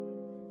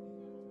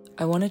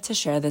I wanted to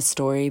share this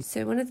story.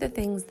 So one of the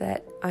things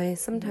that I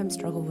sometimes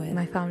struggle with,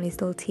 my family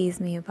still tease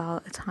me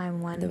about a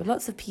time when there were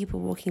lots of people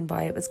walking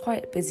by. It was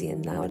quite busy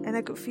and loud. And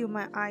I could feel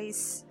my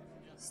eyes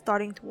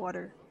starting to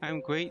water.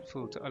 I'm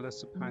grateful to Allah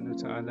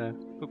subhanahu wa ta'ala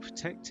for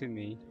protecting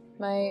me.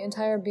 My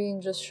entire being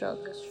just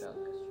shook.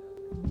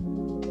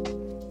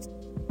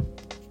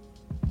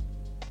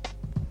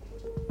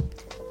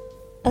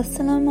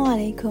 Assalamu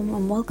alaikum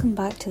and welcome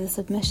back to the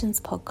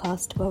Submissions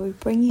podcast, where we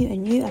bring you a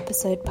new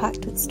episode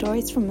packed with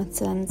stories from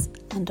Muslims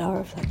and our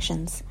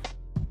reflections.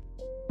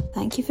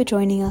 Thank you for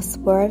joining us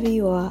wherever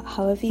you are,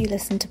 however you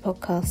listen to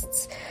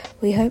podcasts.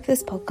 We hope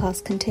this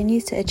podcast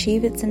continues to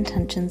achieve its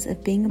intentions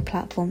of being a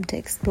platform to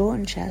explore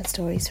and share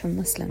stories from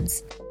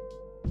Muslims.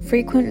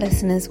 Frequent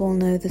listeners will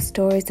know the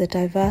stories are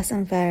diverse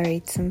and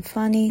varied, some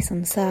funny,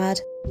 some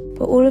sad,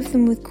 but all of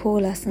them with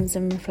core lessons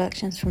and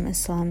reflections from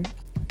Islam,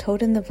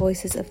 told in the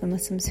voices of the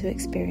Muslims who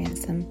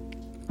experience them.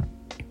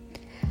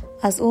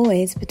 As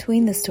always,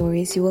 between the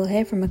stories, you will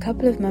hear from a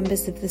couple of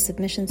members of the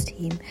submissions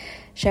team,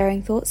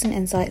 sharing thoughts and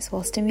insights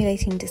while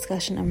stimulating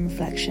discussion and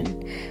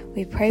reflection.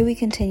 We pray we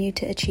continue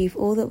to achieve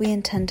all that we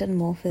intend and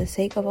more for the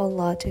sake of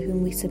Allah to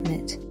whom we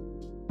submit.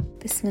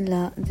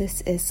 Bismillah,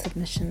 this is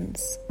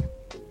Submissions.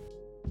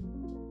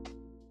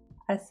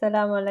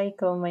 Assalamu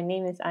alaikum, my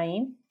name is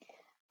Ain.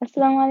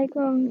 Assalamu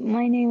alaikum,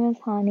 my name is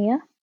Hania,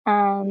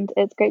 and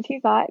it's great to be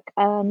back,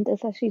 and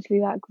especially to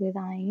be back with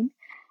Ain.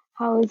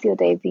 How has your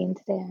day been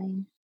today,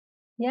 Ain?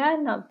 Yeah,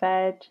 not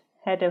bad.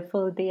 Had a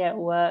full day at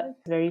work,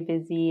 very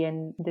busy,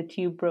 and the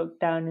tube broke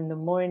down in the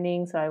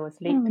morning, so I was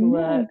late to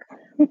work.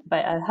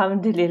 But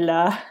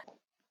Alhamdulillah.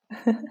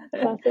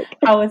 Classic.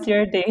 How was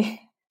your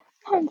day?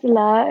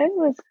 Alhamdulillah, it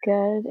was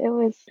good. It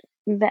was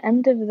the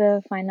end of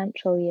the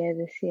financial year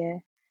this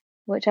year,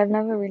 which I've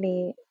never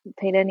really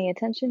paid any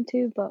attention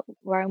to, but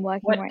where I'm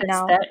working What right does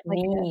now, that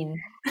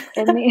mean?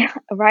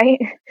 right?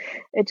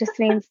 It just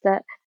means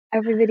that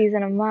everybody's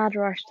in a mad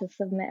rush to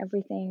submit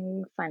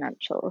everything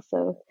financial.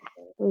 So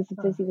it was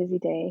a busy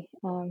day.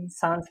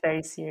 Sounds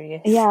very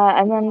serious.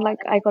 Yeah, and then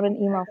I got an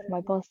email from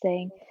my boss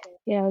saying,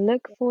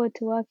 look forward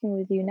to working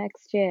with you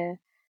next year,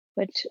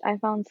 which I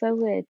found so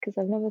weird because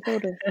I've never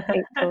thought of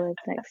April as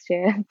next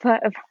year.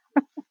 But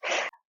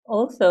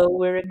Also,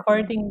 we're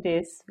recording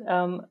this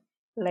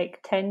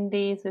 10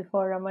 days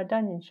before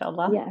Ramadan,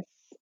 inshallah. yes,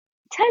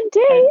 10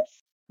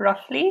 days?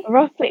 Roughly.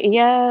 Roughly,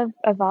 yeah,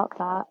 about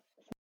that.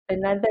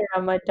 Another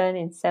Ramadan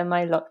in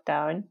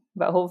semi-lockdown,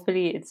 but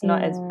hopefully it's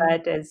not as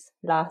bad as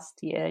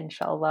last year,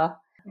 inshallah.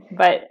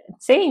 But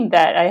saying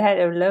that, I had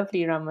a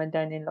lovely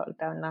Ramadan in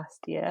lockdown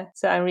last year,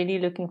 so I'm really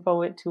looking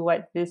forward to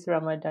what this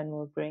Ramadan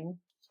will bring.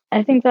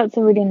 I think that's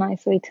a really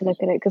nice way to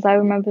look at it, because I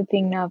remember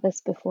being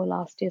nervous before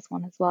last year's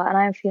one as well, and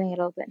I'm feeling a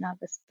little bit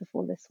nervous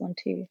before this one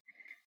too.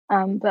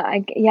 But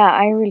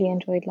I really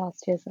enjoyed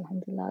last year's,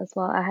 alhamdulillah, as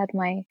well. I had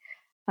my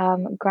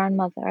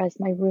grandmother as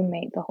my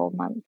roommate the whole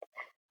month.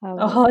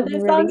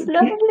 That sounds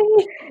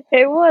lovely.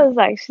 It was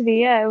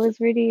actually, yeah, it was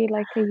really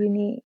like a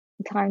unique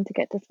time to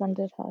get to spend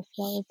with her.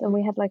 And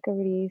we had like a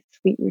really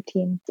sweet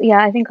routine. So,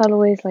 yeah, I think I'll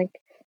always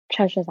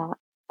treasure that,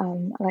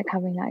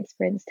 having that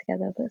experience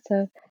together. But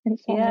so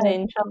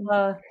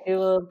inshallah, it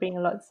will bring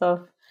lots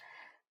of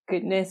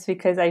goodness,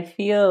 because I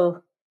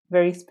feel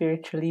very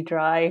spiritually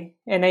dry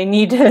and I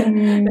need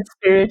a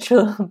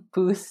spiritual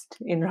boost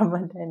in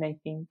Ramadan, I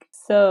think.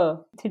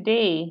 So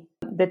today,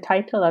 the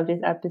title of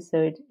this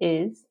episode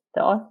is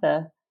The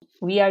Author.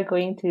 We are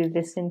going to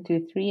listen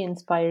to 3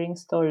 inspiring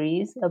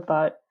stories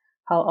about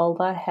how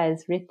Allah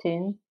has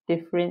written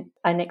different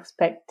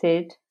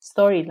unexpected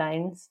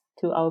storylines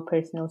to our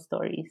personal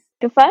stories.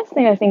 The first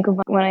thing I think of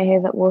when I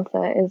hear the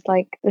author is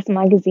this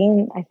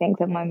magazine, I think,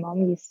 that my mom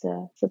used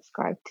to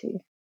subscribe to.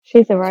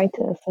 She's a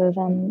writer,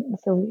 so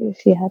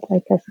she had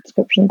a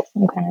subscription to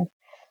some kind of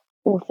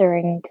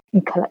authoring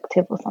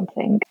collective or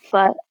something.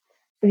 But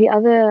the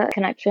other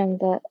connection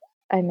that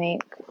I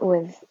make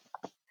with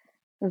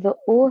the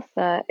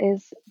author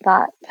is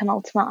that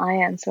penultimate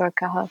ayah in Surah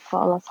Kahf,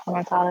 where Allah subhanahu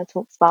wa ta'ala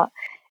talks about,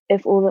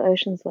 if all the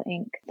oceans were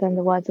ink, then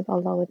the words of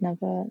Allah would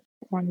never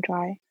run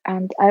dry.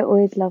 And I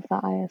always love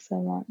that ayah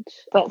so much.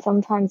 But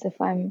sometimes if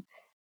I'm,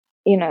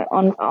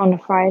 on a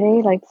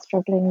Friday,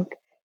 struggling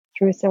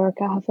through Surah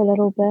Kahf a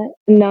little bit,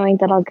 knowing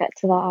that I'll get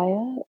to that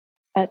ayah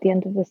at the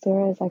end of the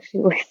surah is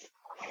actually always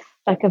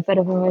a bit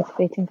of a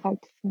motivating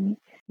factor for me.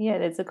 Yeah,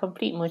 that's a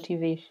complete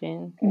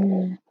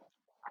motivation.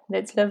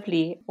 That's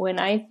lovely. When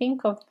I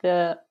think of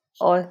the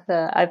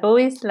author, I've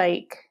always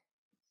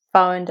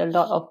found a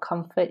lot of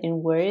comfort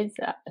in words.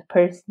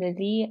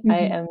 Personally, I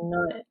am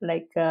not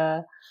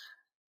a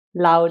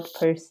loud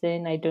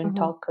person. I don't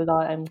talk a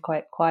lot. I'm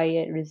quite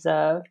quiet,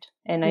 reserved,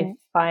 and I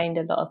find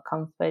a lot of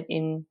comfort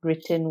in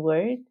written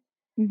word.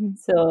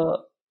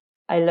 So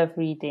I love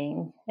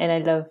reading and I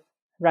love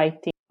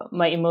writing.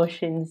 My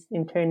emotions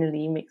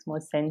internally makes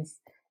more sense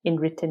in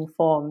written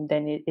form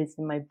than it is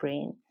in my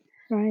brain.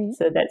 Right.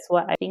 So that's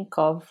what I think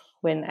of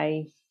when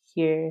I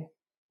hear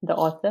the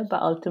author.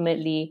 But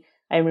ultimately,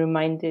 I'm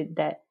reminded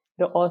that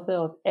the author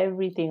of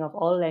everything, of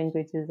all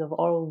languages, of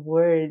all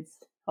words,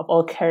 of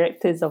all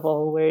characters, of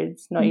all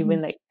words, not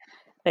even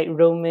like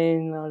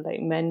Roman or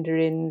like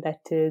Mandarin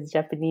letters,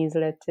 Japanese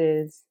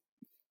letters,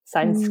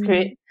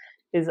 Sanskrit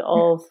is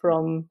all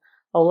from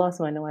Allah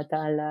subhanahu wa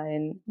ta'ala,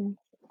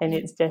 and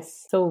it's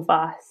just so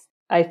vast.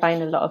 I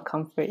find a lot of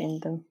comfort in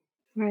them.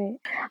 Right.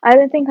 I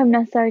don't think I'm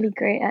necessarily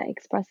great at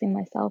expressing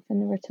myself in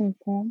the written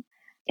form.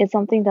 It's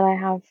something that I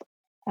have,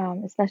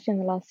 especially in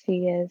the last few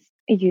years,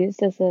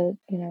 used as a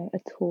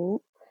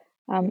tool.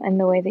 And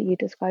the way that you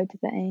described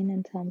the ain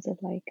in terms of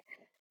like,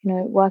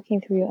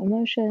 working through your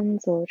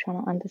emotions or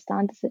trying to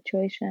understand the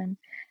situation.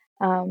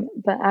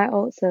 But I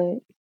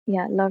also,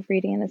 love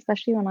reading, and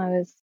especially when I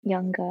was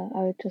younger,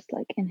 I would just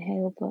like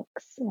inhale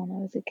books when I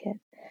was a kid.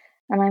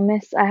 And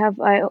I have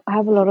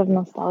a lot of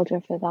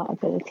nostalgia for that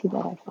ability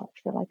that I felt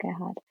like I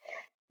had.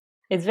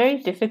 It's very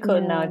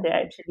difficult now Yeah. to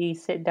actually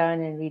sit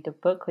down and read a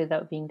book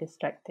without being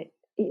distracted.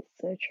 It's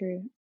so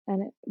true.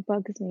 And it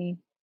bugs me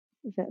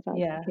that that's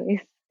Yeah. the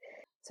case.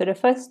 So the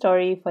first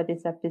story for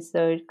this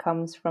episode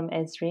comes from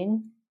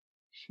Ezrin.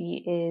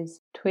 She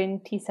is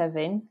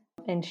 27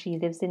 and she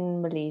lives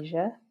in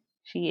Malaysia.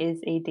 She is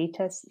a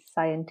data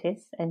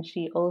scientist and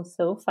she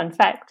also, fun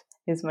fact,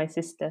 is my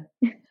sister.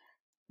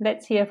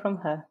 Let's hear from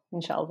her,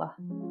 inshallah.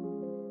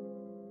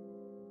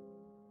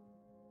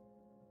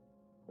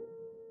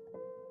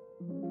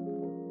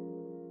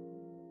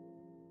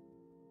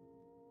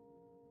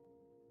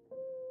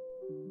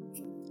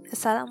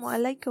 Assalamu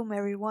alaikum,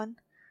 everyone.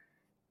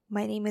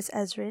 My name is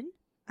Ezrin.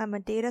 I'm a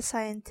data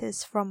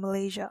scientist from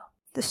Malaysia.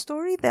 The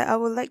story that I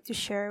would like to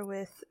share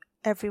with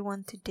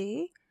everyone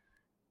today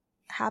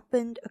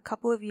happened a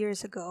couple of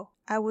years ago.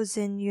 I was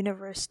in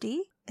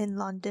university in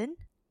London.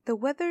 The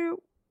weather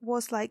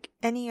was like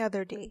any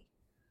other day.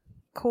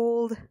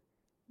 Cold,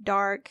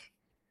 dark,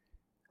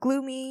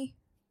 gloomy,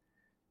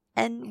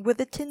 and with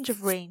a tinge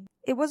of rain.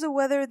 It was a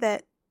weather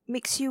that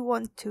makes you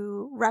want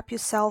to wrap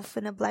yourself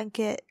in a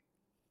blanket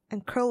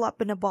and curl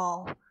up in a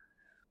ball,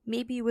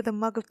 maybe with a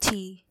mug of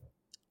tea,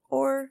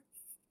 or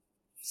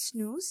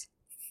snooze.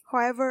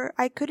 However,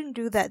 I couldn't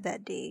do that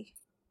day.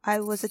 I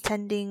was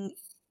attending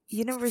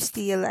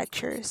university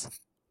lectures.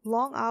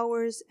 Long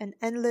hours and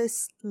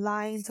endless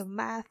lines of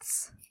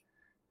maths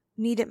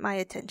needed my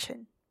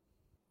attention.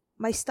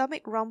 My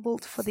stomach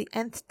rumbled for the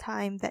nth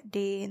time that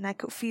day and I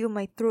could feel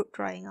my throat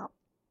drying up.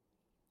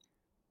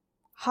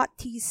 Hot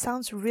tea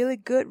sounds really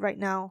good right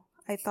now,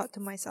 I thought to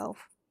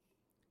myself.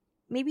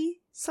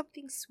 Maybe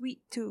something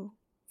sweet too.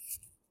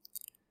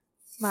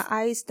 My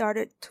eyes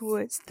darted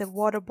towards the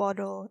water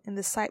bottle in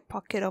the side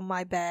pocket of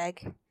my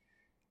bag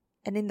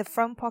and in the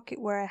front pocket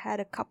where I had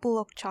a couple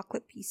of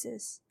chocolate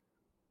pieces.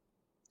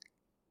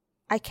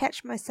 I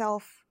catch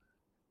myself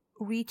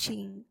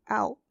reaching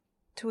out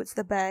towards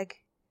the bag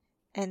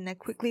and I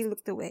quickly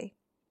looked away.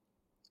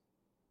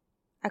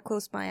 I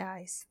closed my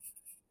eyes.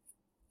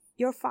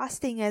 You're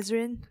fasting,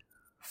 Ezrin.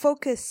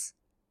 Focus,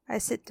 I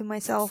said to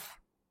myself.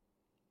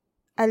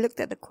 I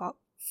looked at the clock.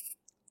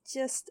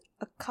 Just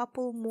a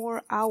couple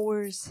more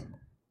hours.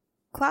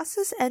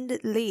 Classes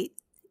ended late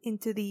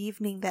into the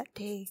evening that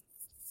day.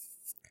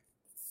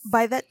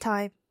 By that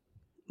time,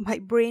 my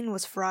brain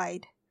was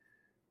fried,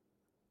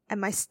 and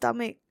my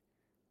stomach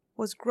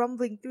was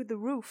grumbling through the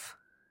roof.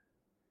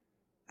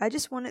 I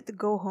just wanted to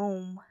go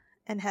home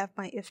and have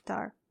my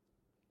iftar.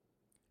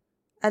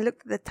 I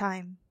looked at the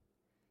time.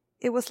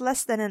 It was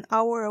less than an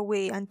hour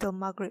away until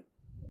Maghrib.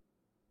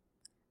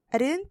 I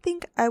didn't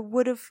think I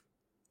would have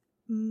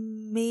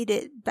made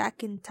it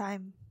back in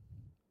time.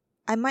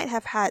 I might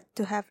have had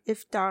to have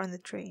iftar on the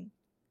train.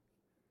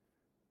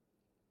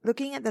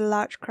 Looking at the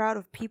large crowd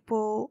of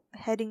people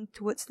heading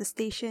towards the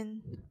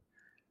station,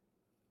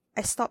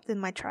 I stopped in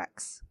my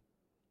tracks.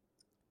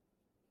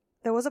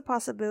 There was a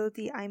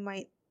possibility I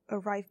might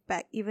arrive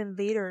back even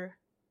later.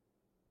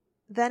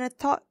 Then a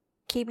thought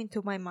came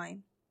into my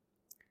mind.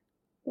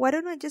 Why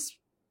don't I just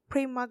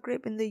pray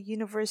Maghrib in the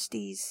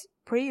university's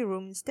prayer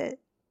room instead?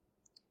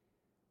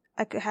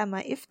 I could have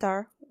my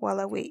iftar while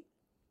I wait.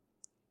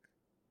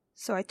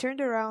 So I turned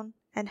around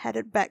and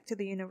headed back to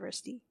the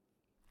university.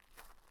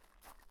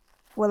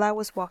 While I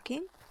was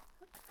walking,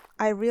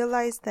 I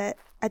realized that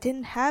I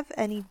didn't have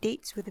any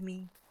dates with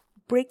me.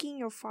 Breaking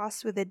your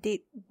fast with a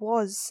date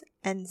was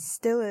and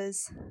still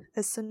is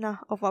a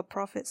sunnah of our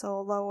Prophet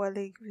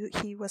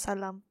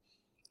ﷺ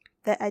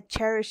that I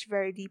cherish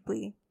very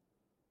deeply.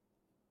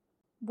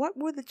 What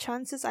were the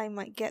chances I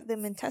might get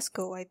them in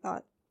Tesco, I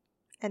thought,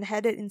 and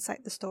headed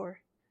inside the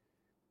store.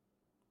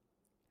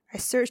 I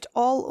searched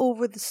all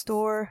over the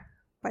store,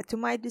 but to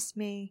my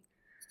dismay,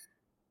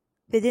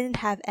 they didn't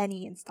have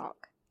any in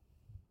stock.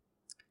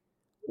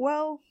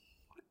 Well,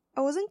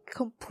 I wasn't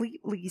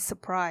completely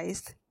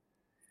surprised.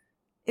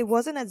 It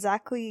wasn't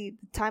exactly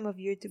the time of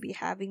year to be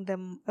having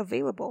them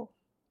available,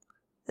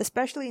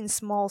 especially in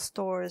small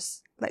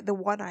stores like the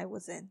one I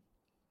was in.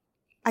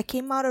 I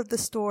came out of the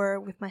store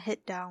with my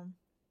head down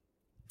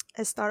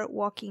and started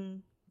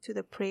walking to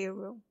the prayer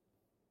room.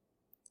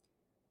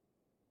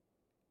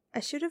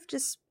 I should have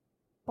just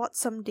bought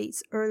some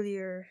dates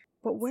earlier,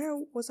 but where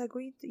was I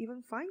going to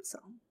even find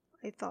some?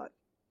 I thought.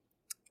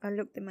 I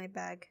looked in my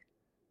bag.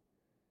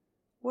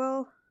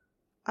 Well,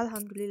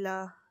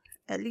 Alhamdulillah,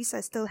 at least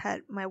I still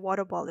had my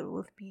water bottle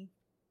with me.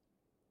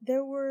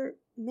 There were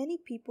many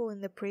people in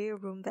the prayer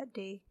room that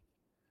day,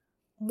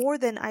 more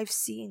than I've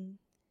seen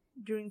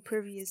during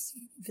previous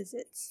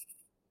visits.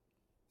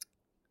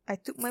 I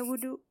took my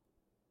wudu,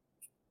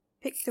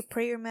 picked a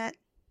prayer mat,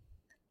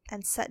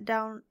 and sat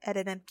down at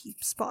an empty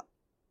spot.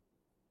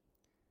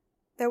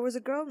 There was a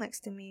girl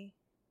next to me,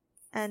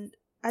 and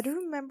I don't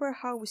remember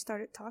how we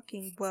started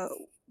talking, but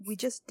we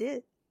just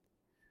did.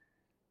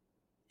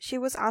 She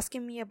was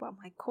asking me about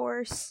my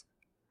course,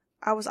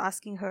 I was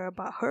asking her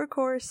about her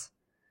course,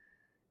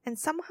 and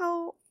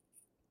somehow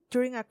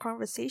during our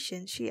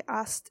conversation she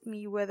asked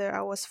me whether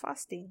I was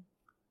fasting.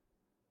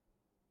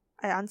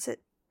 I answered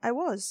I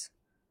was,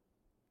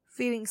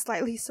 feeling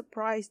slightly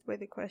surprised by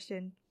the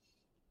question.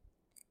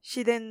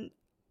 She then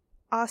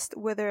asked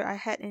whether I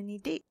had any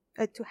date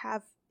to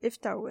have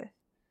iftar with.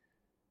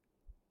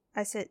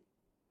 I said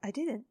I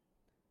didn't.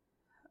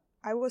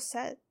 I was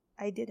sad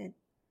I didn't.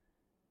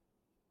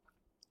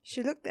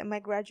 She looked at my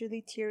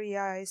gradually teary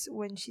eyes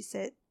when she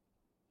said,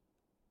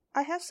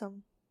 I have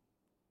some.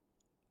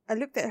 I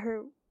looked at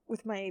her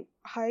with my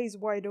eyes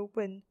wide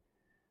open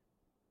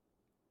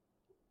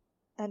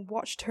and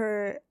watched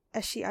her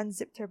as she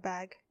unzipped her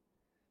bag.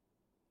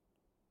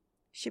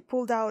 She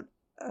pulled out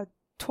a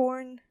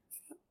torn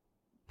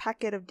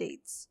packet of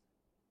dates.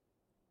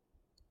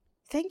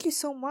 Thank you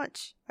so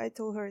much, I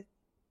told her,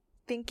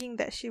 thinking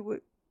that she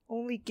would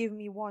only give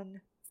me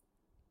one.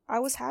 I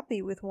was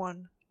happy with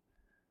one.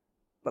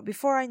 But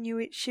before I knew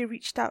it, she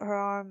reached out her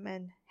arm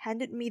and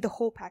handed me the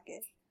whole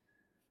packet.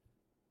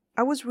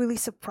 I was really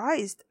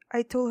surprised.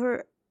 I told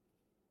her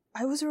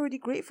I was already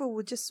grateful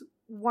with just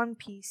one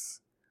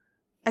piece.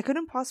 I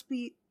couldn't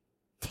possibly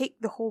take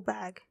the whole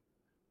bag.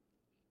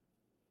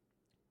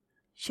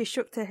 She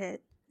shook her head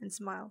and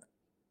smiled.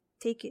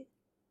 Take it,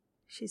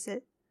 she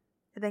said,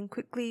 and then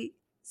quickly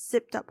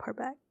zipped up her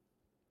bag.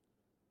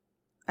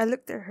 I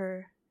looked at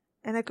her,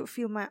 and I could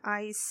feel my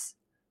eyes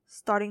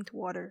starting to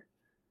water.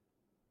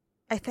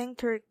 I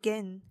thanked her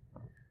again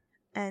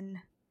and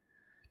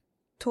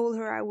told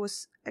her I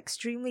was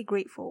extremely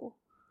grateful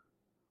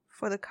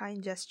for the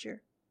kind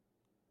gesture.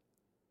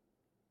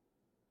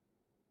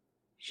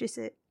 She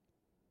said,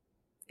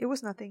 it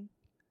was nothing.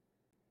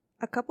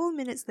 A couple of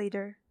minutes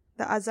later,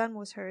 the azan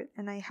was heard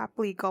and I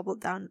happily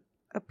gobbled down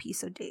a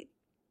piece of date.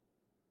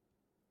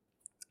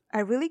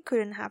 I really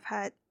couldn't have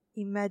had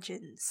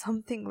imagined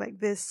something like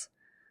this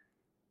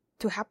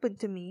to happen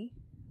to me.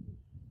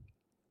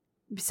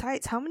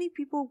 Besides, how many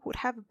people would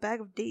have a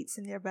bag of dates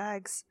in their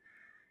bags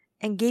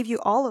and gave you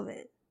all of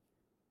it?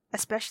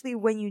 Especially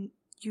when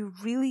you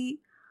really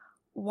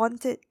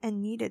wanted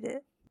and needed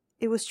it.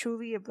 It was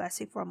truly a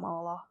blessing from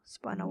Allah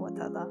subhanahu wa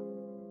ta'ala.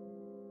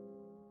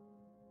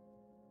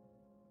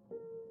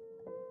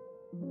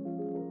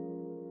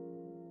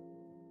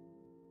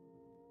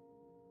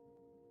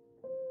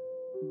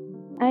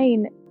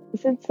 Ayn,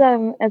 since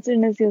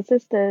Ezrin is your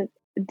sister,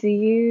 do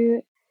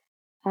you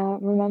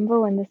remember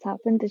when this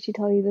happened? Did she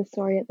tell you the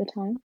story at the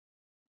time?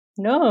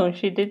 No,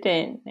 she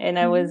didn't. And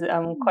I was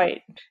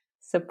quite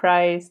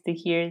surprised to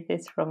hear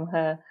this from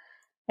her.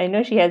 I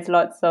know she has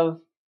lots of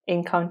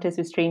encounters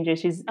with strangers.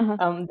 She's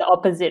the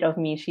opposite of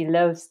me. She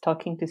loves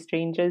talking to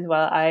strangers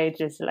while I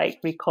just like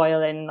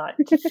recoil and not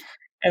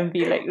and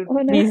be like, Oh,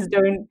 no. please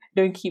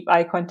don't keep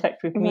eye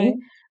contact with Right.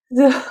 me.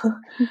 So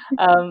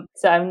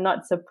so I'm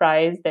not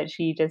surprised that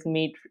she just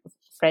made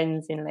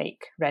friends in like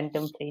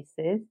random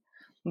places.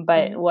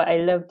 But what I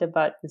loved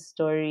about the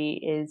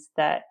story is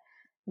that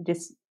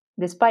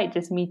despite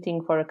just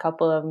meeting for a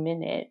couple of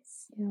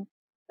minutes,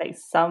 like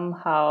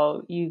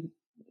somehow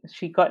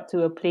she got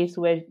to a place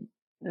where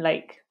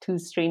like two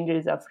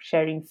strangers are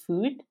sharing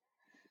food.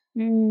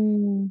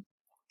 The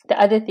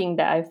other thing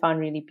that I found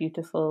really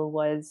beautiful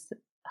was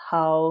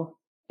how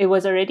it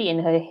was already in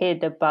her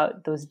head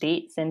about those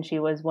dates, and she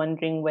was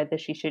wondering whether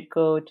she should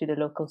go to the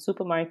local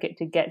supermarket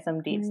to get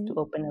some dates to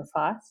open her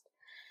fast.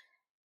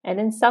 And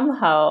then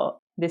somehow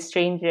the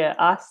stranger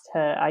asked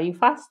her, are you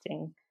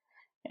fasting?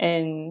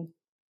 And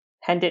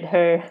handed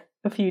her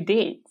a few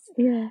dates.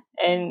 Yeah.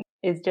 And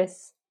it's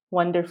just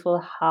wonderful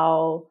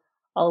how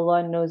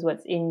Allah knows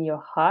what's in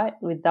your heart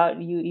without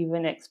you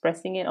even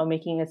expressing it or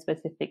making a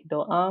specific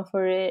dua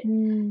for it.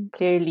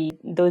 Clearly,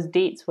 those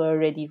dates were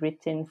already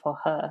written for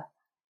her.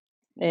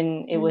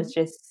 And it was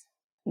just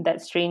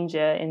that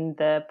stranger in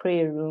the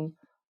prayer room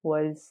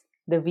was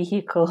the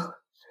vehicle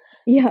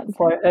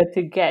for her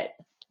to get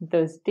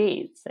those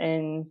dates.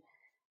 And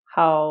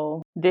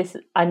how this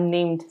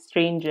unnamed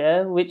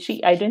stranger, which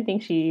I don't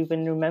think she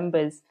even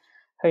remembers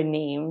her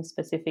name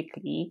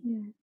specifically,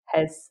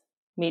 has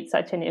made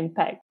such an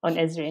impact on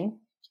Ezrin.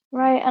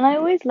 Right, and I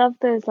always love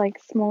those like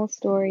small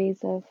stories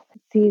of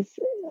these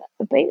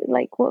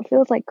like what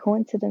feels like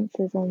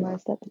coincidences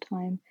almost at the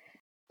time,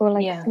 or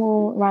like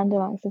small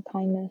random acts of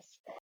kindness.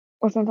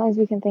 Or sometimes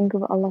we can think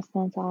of Allah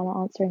subhanahu wa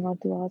ta'ala answering our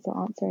du'as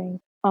or answering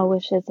our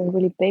wishes in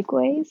really big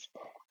ways.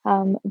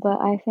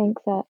 But I think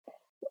that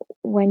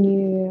when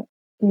you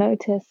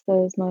notice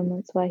those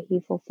moments where He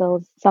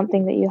fulfills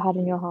something that you had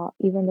in your heart,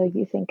 even though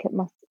you think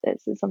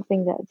it's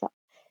something that's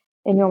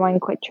in your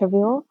mind quite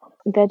trivial.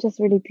 They're just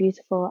really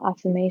beautiful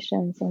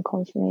affirmations and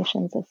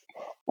confirmations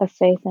of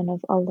faith and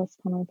of Allah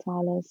subhanahu wa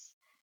ta'ala's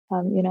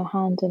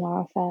hand in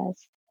our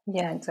affairs.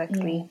 Yeah,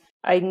 exactly.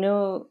 I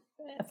know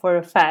for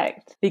a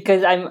fact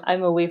because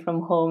I'm away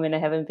from home and I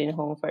haven't been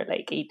home for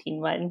like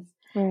 18 months.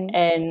 Right.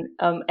 And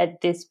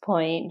at this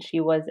point, she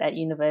was at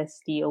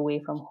university away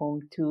from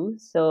home too.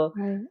 So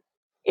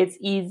it's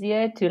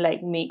easier to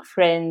like make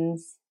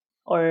friends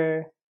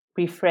or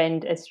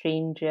befriend a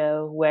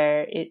stranger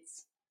where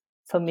it's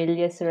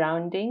familiar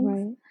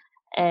surroundings.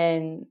 Right.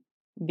 And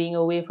being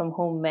away from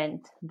home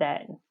meant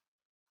that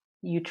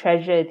you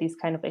treasure these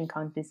kind of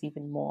encounters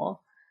even more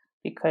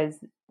because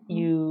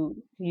you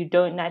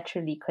don't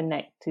naturally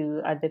connect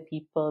to other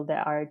people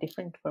that are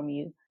different from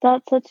you.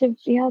 That's a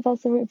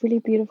really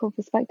beautiful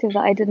perspective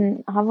that I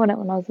didn't have on it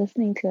when I was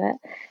listening to it,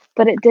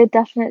 but it did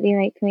definitely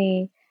make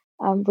me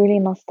really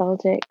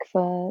nostalgic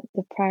for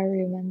the prayer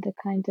room and the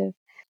kind of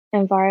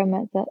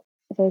environment that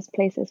those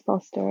places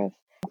foster of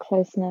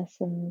closeness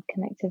and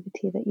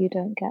connectivity that you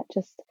don't get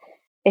just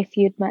if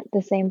you'd met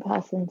the same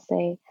person,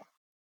 say,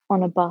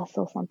 on a bus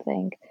or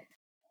something.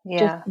 Yeah.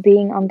 Just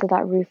being under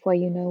that roof where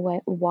you know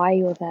why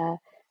you're there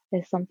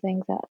is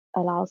something that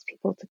allows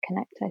people to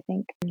connect, I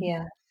think.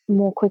 Yeah.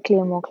 More quickly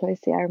and more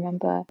closely. I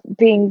remember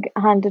being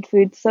handed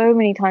food so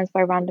many times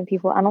by random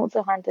people and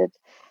also handed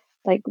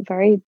like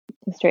very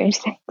strange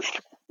things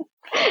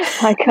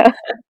like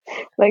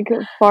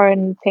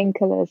foreign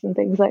painkillers and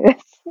things like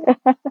this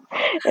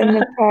in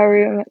the prayer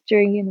room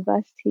during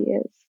university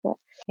years. But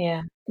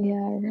yeah, I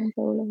remember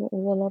all of it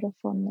with a lot of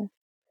fondness.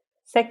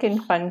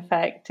 Second fun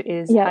fact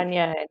is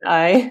Hania and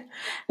I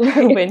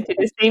went to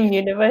the same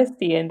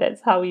university and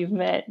that's how we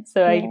met.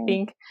 So I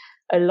think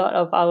a lot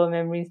of our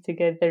memories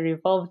together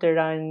revolved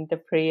around the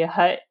prayer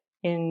hut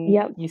in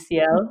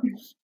UCL.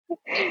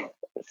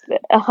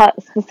 A hut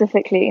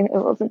specifically, it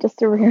wasn't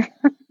just a room.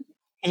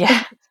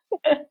 Yeah.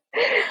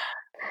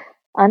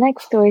 Our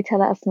next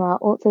storyteller, Asma,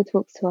 also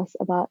talks to us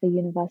about a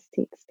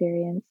university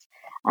experience.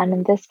 And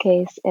in this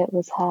case, it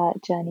was her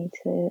journey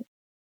to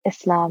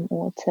Islam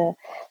or to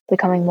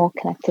becoming more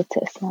connected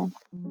to Islam.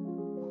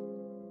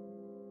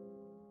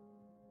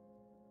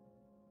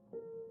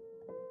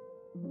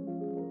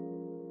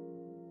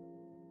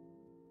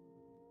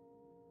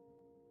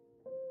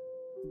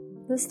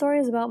 This story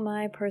is about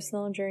my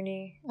personal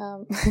journey.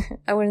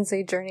 I wouldn't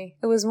say journey.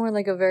 It was more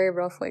like a very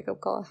rough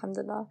wake-up call,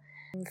 alhamdulillah.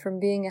 From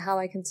being how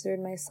I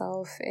considered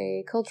myself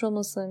a cultural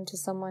Muslim to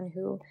someone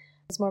who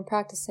is more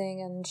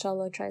practicing and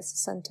inshallah tries to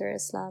center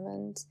Islam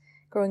and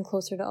growing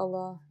closer to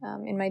Allah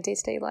in my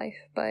day-to-day life.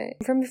 But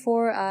from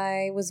before,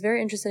 I was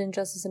very interested in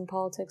justice and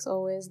politics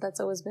always. That's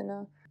always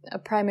been a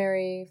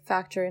primary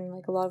factor in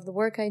like a lot of the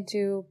work I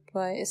do,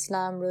 but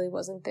Islam really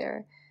wasn't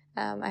there.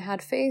 I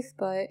had faith,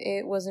 but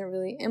it wasn't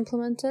really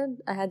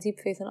implemented. I had deep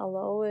faith in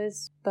Allah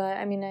always, but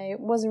I mean, I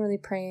wasn't really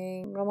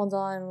praying.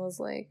 Ramadan was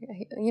like,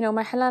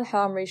 my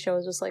halal-haram ratio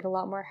was just like a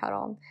lot more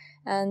haram.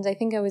 And I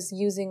think I was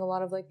using a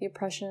lot of like the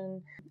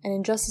oppression and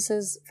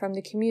injustices from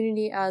the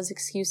community as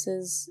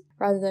excuses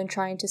rather than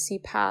trying to see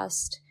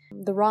past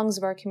the wrongs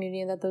of our community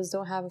and that those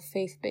don't have a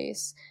faith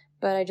base.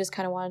 But I just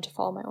kind of wanted to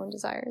follow my own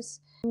desires.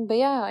 But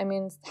yeah, I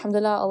mean,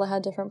 alhamdulillah, Allah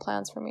had different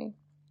plans for me.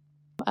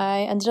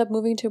 I ended up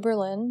moving to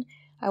Berlin.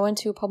 I went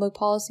to a public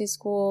policy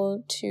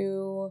school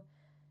to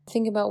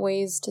think about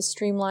ways to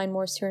streamline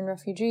more Syrian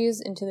refugees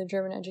into the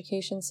German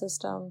education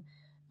system.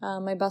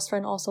 My best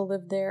friend also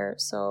lived there,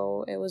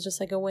 so it was just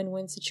like a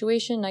win-win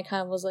situation. I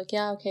kind of was like,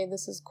 yeah, okay,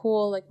 this is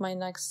cool. Like my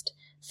next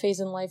phase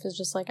in life is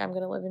just like, I'm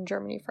going to live in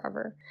Germany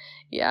forever.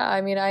 Yeah,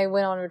 I mean, I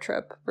went on a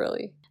trip,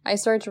 really. I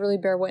started to really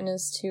bear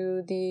witness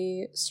to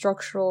the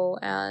structural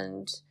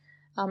and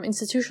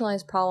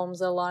institutionalized problems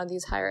that a lot of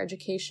these higher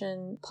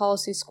education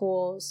policy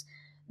schools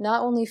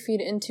not only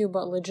feed into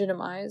but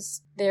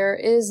legitimize. There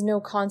is no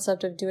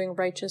concept of doing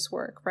righteous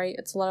work, right?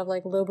 It's a lot of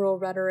like liberal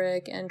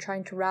rhetoric and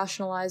trying to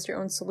rationalize your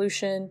own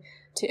solution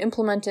to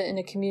implement it in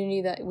a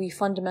community that we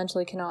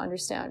fundamentally cannot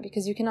understand,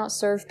 because you cannot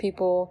serve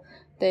people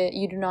that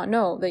you do not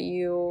know, that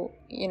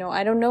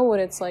I don't know what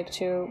it's like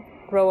to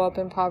grow up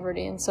in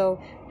poverty. And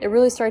so it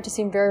really started to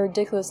seem very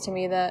ridiculous to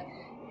me that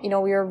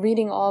we are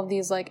reading all of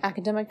these like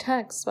academic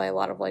texts by a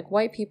lot of like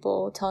white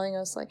people telling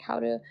us like how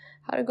to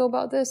go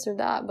about this or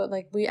that, but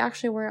like we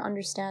actually weren't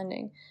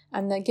understanding,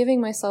 and that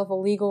giving myself a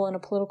legal and a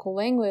political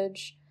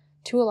language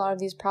to a lot of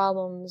these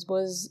problems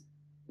was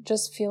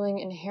just feeling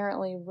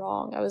inherently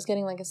wrong. I was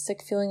getting like a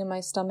sick feeling in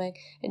my stomach.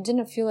 It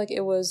didn't feel like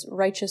it was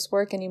righteous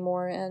work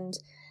anymore, and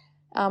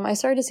I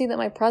started to see that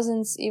my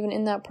presence even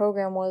in that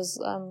program was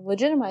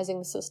legitimizing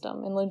the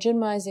system and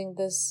legitimizing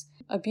this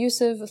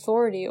abusive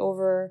authority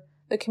over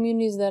the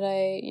communities that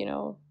I,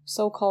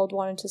 so-called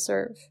wanted to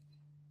serve.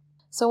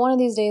 So one of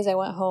these days I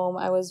went home,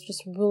 I was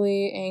just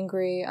really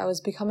angry, I was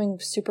becoming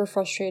super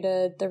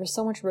frustrated, there was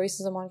so much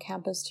racism on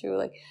campus too,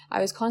 like, I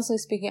was constantly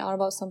speaking out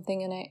about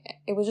something, and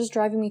it was just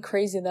driving me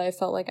crazy that I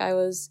felt like I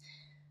was,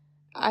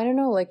 I don't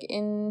know, like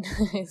in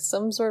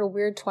some sort of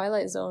weird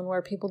Twilight Zone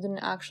where people didn't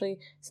actually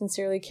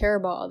sincerely care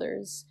about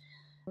others.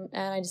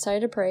 And I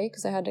decided to pray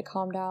because I had to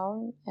calm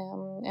down.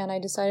 And I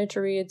decided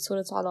to read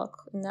Surah Alaq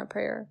in that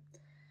prayer.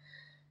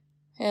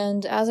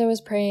 And as I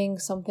was praying,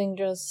 something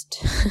just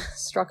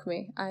struck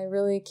me. I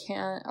really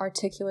can't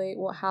articulate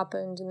what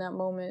happened in that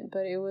moment,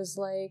 but it was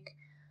like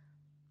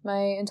my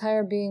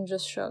entire being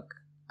just shook.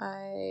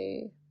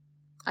 I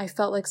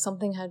felt like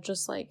something had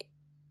just like,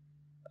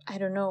 I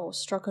don't know,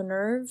 struck a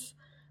nerve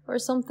or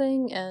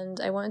something, and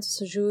I went into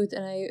sujood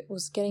and I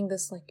was getting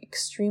this like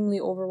extremely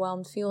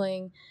overwhelmed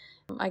feeling.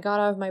 I got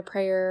out of my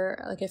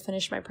prayer, like I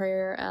finished my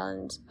prayer,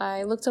 and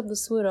I looked up the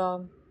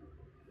surah,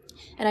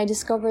 and I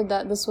discovered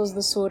that this was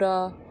the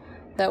surah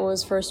that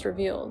was first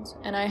revealed.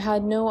 And I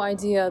had no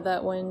idea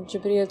that when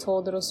Jibreel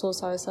told the Rasul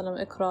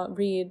ﷺ, Iqra,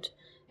 read,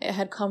 it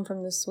had come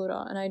from this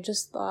surah. And I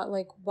just thought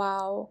like,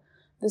 wow,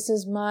 this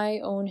is my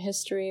own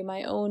history,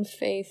 my own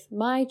faith,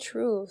 my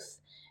truth,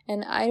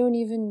 and I don't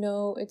even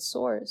know its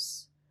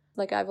source.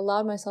 Like, I've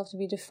allowed myself to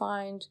be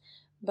defined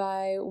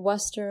by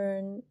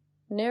Western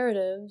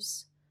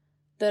narratives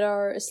that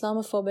are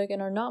Islamophobic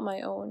and are not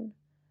my own.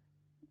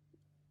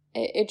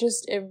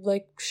 It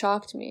like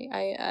shocked me.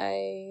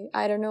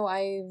 I don't know,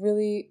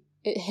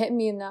 it hit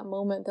me in that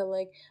moment that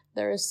like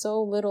there is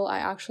so little I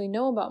actually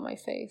know about my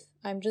faith.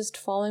 I'm just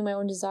following my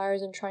own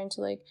desires and trying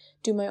to like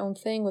do my own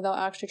thing without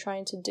actually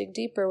trying to dig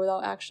deeper,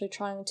 without actually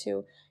trying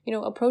to,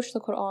 approach the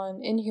Quran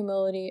in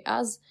humility,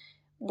 as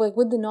like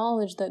with the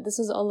knowledge that this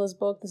is Allah's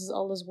book, this is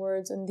Allah's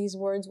words, and these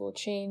words will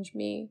change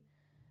me.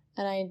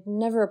 And I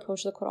never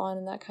approached the Quran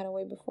in that kind of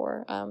way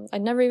before.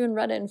 I'd never even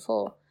read it in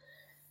full.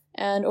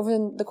 And over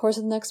the course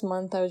of the next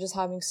month, I was just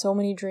having so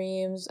many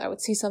dreams. I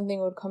would see something,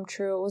 it would come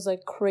true. It was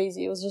like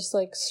crazy. It was just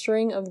like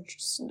string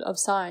of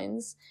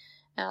signs.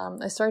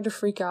 I started to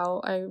freak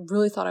out. I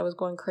really thought I was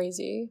going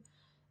crazy.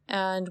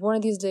 And one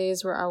of these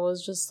days where I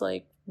was just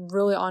like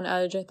really on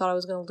edge, I thought I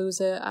was going to lose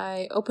it,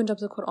 I opened up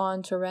the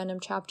Quran to a random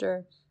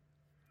chapter.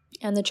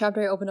 And the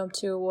chapter I opened up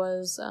to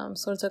was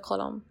Surah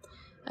Al-Qalam.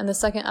 And the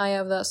second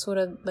ayah of that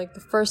surah, like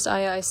the first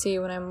ayah I see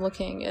when I'm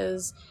looking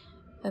is,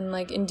 and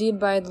like, indeed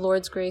by the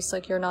Lord's grace,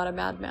 like, you're not a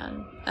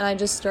madman. And I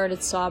just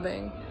started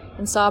sobbing,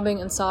 and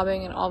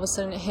all of a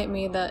sudden it hit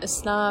me that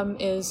Islam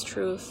is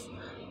truth.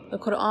 The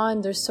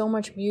Quran, there's so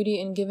much beauty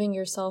in giving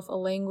yourself a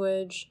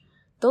language,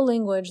 the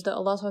language that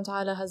Allah subhanahu wa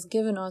ta'ala has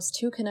given us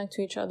to connect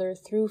to each other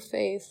through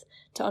faith,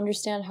 to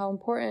understand how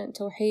important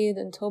Tawheed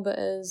and Tawbah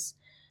is,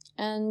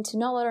 and to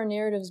not let our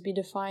narratives be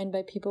defined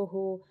by people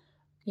who,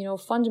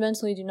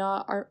 fundamentally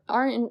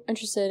aren't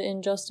interested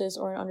in justice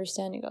or in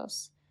understanding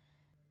us.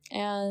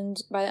 And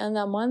by the end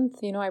of that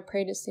month, I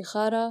prayed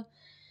istikhara,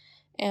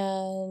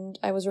 and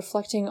I was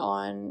reflecting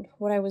on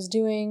what I was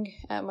doing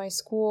at my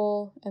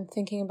school and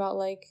thinking about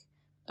like,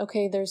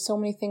 okay, there's so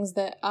many things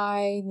that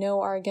I know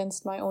are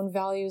against my own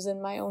values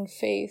and my own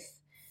faith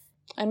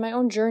and my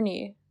own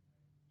journey.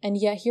 And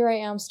yet here I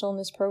am still in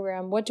this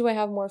program. What do I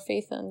have more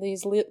faith in?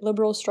 These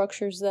liberal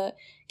structures that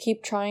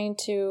keep trying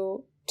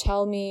to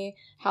tell me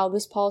how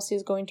this policy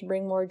is going to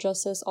bring more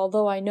justice,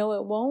 although I know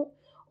it won't?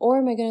 Or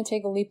am I going to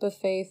take a leap of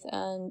faith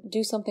and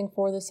do something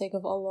for the sake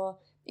of Allah,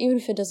 even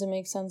if it doesn't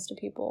make sense to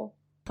people?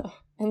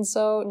 And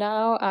so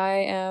now I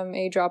am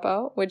a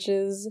dropout, which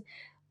is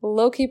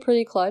low-key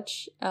pretty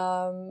clutch.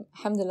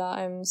 Alhamdulillah,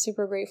 I'm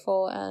super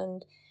grateful,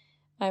 and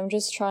I'm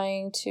just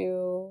trying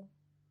to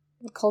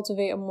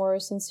cultivate a more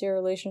sincere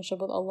relationship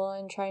with Allah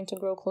and trying to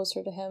grow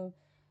closer to Him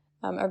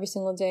every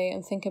single day,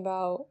 and think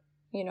about,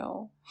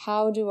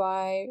 how do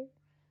I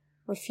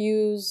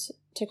refuse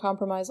to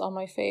compromise on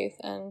my faith,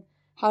 and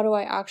how do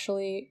I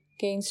actually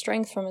gain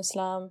strength from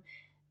Islam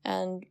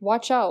and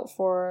watch out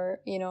for,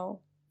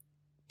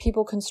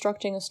 people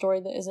constructing a story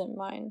that isn't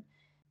mine.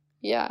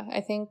 Yeah,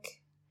 I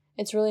think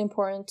it's really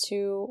important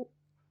to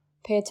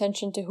pay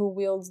attention to who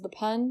wields the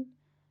pen,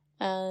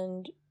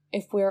 and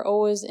if we're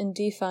always in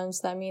defense,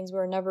 that means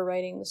we're never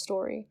writing the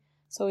story.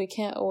 So we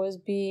can't always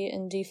be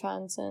in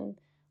defense and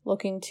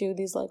looking to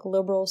these like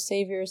liberal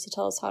saviors to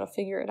tell us how to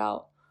figure it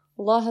out.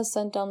 Allah has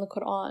sent down the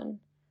Quran.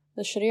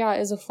 The Sharia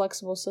is a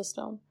flexible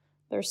system.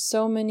 There's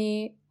so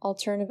many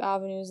alternative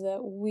avenues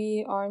that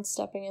we aren't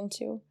stepping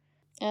into.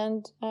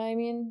 And I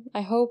mean,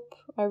 I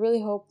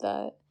really hope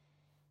that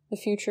the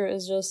future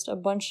is just a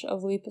bunch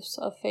of leaps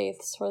of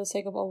faiths for the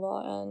sake of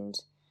Allah, and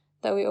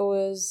that we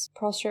always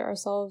prostrate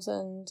ourselves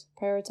and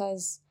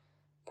prioritize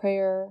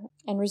prayer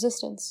and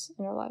resistance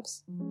in our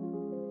lives.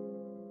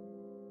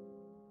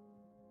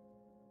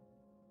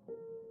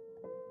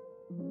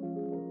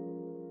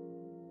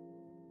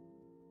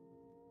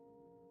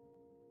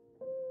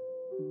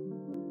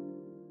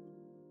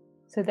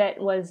 So that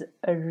was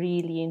a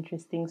really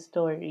interesting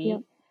story.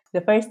 Yep.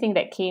 The first thing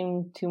that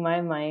came to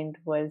my mind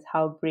was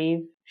how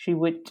brave she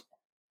would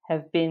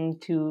have been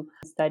to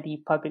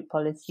study public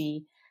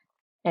policy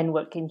and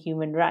work in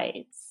human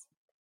rights.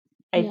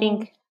 I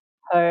think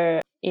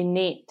her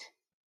innate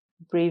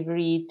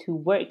bravery to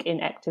work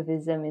in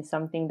activism is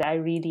something that I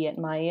really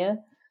admire,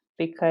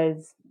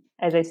 because,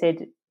 as I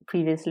said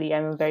previously,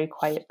 I'm a very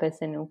quiet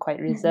person. I'm quite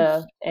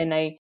reserved, and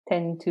I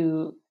tend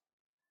to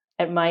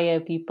admire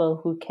people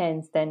who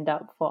can stand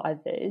up for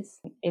others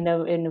in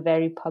a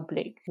very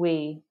public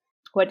way.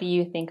 What do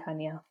you think,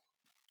 Hania?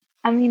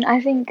 I mean,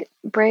 I think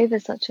brave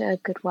is such a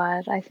good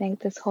word. I think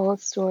this whole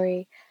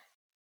story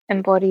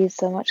embodies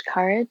so much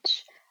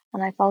courage,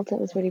 and I felt it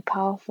was really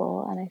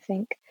powerful. And I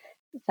think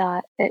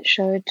that it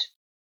showed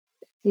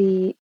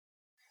the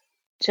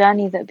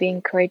journey that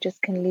being courageous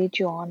can lead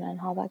you on, and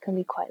how that can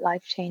be quite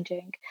life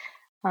changing,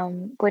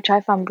 which I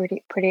found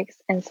pretty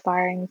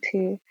inspiring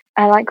too.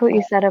 I like what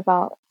you said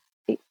about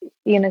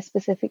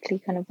specifically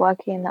kind of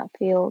working in that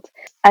field.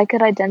 I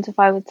could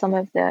identify with some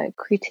of the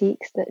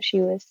critiques that she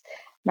was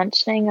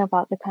mentioning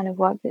about the kind of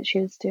work that she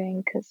was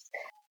doing, because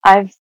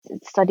I've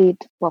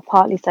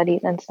partly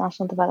studied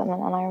international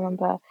development, and I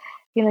remember,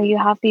 you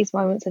have these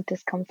moments of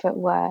discomfort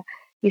where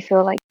you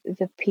feel like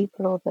the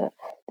people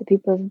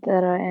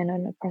that are in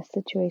an oppressed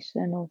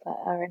situation, or that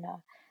are in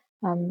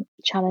a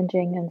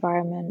challenging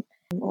environment,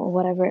 or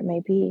whatever it may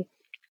be,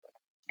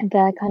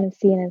 they're kind of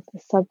seen as the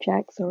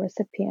subjects or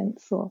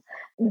recipients or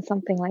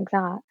something like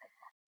that.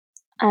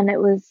 And it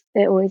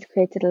always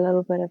created a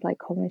little bit of like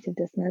cognitive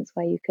dissonance,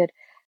 where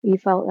you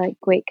felt like,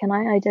 wait, can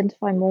I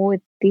identify more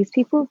with these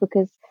people,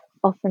 because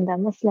often they're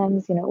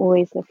Muslims,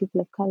 always they're people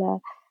of color,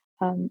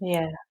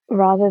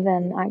 rather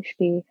than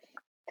actually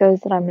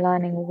those that I'm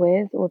learning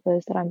with, or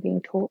those that I'm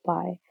being taught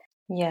by.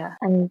 Yeah.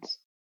 And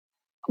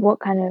what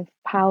kind of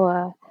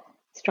power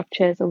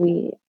structures are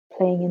we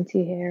playing into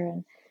here?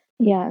 And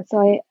yeah, so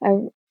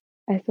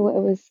I thought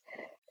it was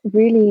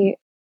really,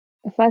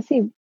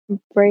 firstly,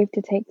 brave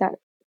to take that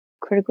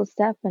critical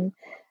step, and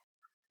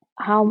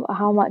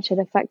how much it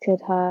affected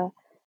her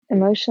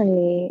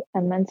emotionally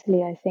and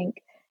mentally, I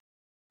think,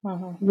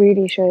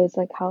 really shows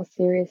like how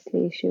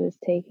seriously she was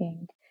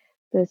taking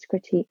those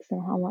critiques,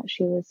 and how much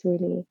she was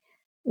really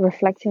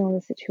reflecting on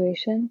the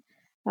situation,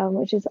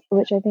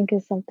 which I think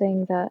is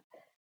something that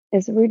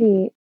is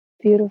really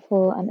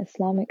beautiful and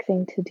Islamic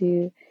thing to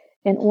do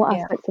in all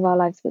aspects of our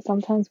lives. But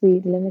sometimes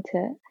we limit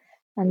it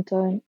and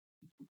don't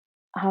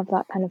have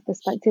that kind of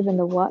perspective in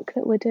the work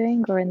that we're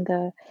doing, or in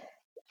the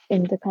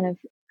kind of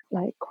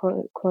like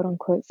quote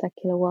unquote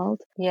secular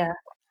world. Yeah.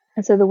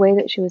 And so the way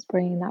that she was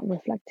bringing that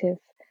reflective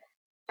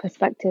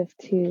perspective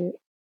to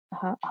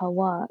her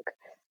work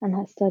and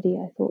her study,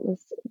 I thought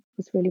was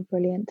really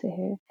brilliant to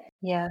hear.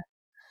 Yeah,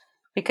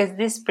 because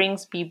this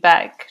brings me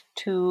back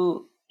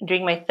to,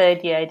 during my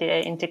third year, I did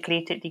an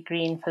intercalated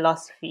degree in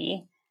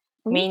philosophy,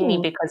 mainly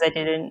because I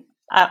didn't.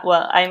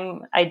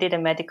 I did a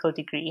medical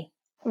degree,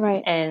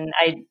 right? And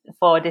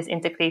for this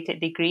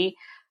intercalated degree,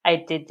 I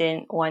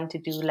didn't want to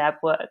do lab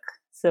work.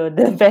 So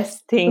the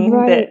best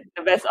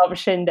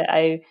option that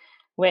I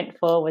went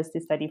for was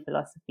to study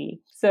philosophy.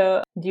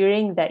 So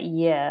during that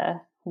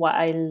year, what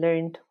I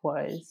learned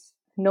was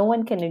no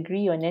one can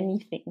agree on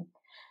anything.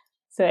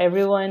 So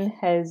everyone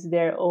has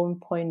their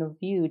own point of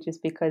view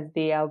just because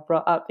they are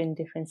brought up in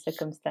different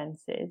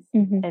circumstances.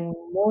 And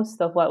most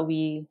of what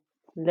we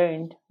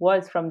learned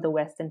was from the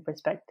Western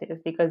perspective,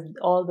 because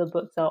all the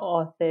books are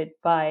authored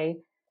by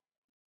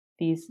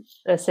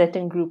a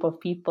certain group of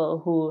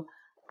people who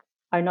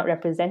are not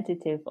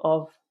representative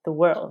of the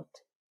world,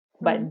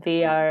 but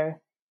they are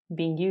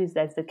being used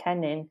as the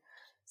canon.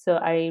 So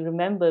I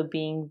remember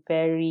being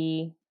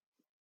very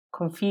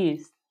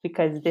confused,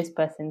 because this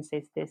person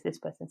says this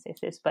person says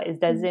this, but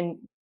it doesn't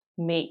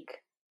make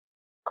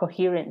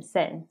coherent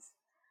sense.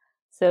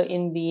 So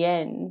in the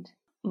end,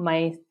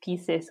 my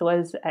thesis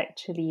was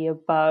actually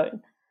about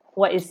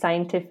what is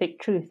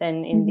scientific truth.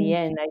 And in the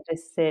end, I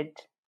just said,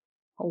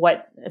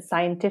 what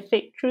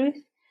scientific truth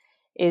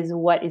is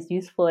what is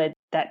useful at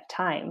that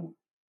time.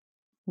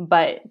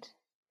 But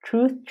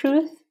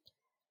truth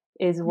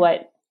is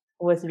what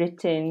was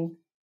written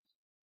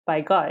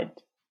by God.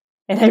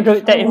 And I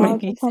wrote that in my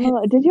thesis.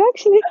 Did you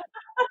actually?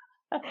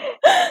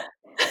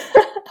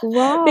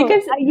 Wow.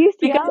 Because I used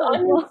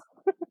to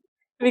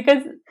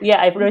because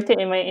I wrote it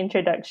in my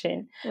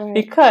introduction. Right.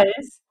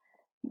 Because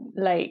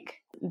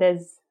like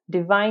there's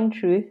divine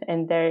truth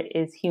and there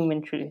is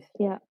human truth.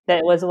 Yeah.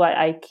 That was what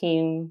I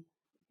came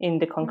in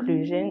the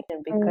conclusion.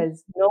 And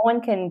because no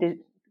one can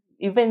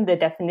even the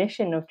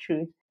definition of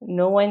truth,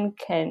 no one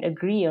can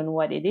agree on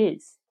what it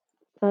is.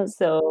 That's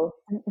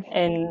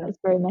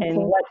very mental.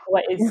 And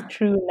what is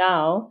true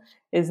now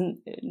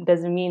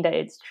doesn't mean that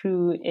it's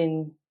true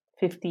in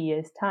 50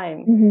 years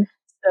time.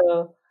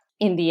 So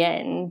in the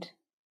end,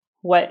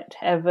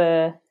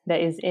 whatever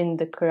that is in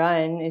the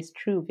Quran is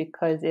true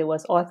because it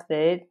was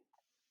authored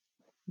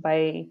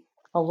by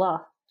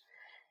Allah.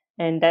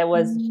 And that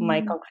was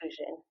my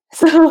conclusion.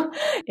 So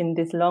in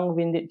this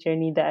long-winded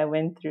journey that I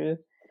went through,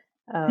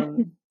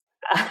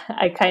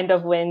 I kind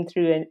of went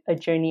through a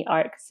journey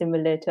arc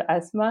similar to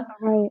Asma,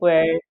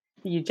 where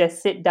you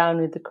just sit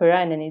down with the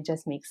Quran and it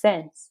just makes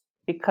sense,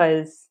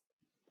 because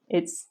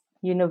it's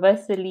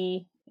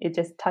universally, it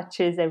just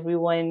touches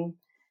everyone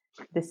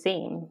the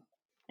same.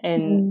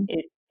 And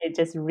it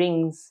just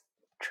rings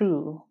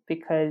true,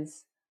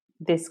 because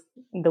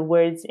the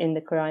words in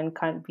the Quran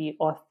can't be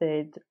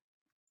authored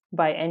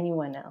by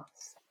anyone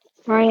else.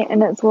 Right,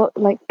 and it's what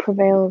like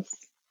prevails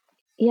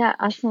Yeah,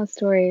 Asma's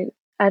story,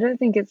 I don't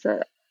think it's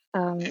a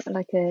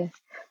like a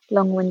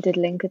long-winded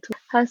link at all.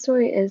 Her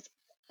story is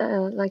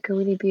like a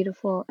really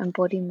beautiful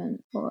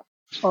embodiment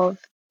of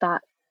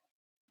that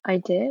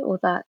idea or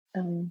that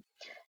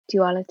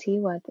duality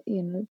where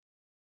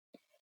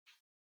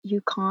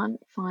you can't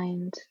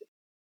find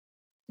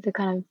the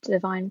kind of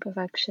divine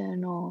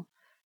perfection or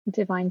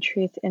divine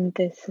truth in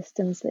the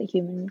systems that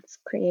humans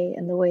create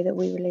and the way that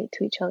we relate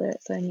to each other.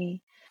 It's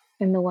only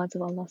in the words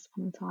of Allah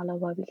subhanahu wa ta'ala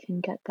where we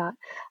can get that.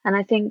 And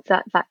I think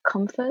that that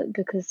comfort,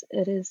 because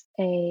it is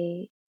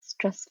a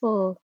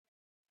stressful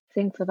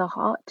thing for the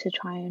heart to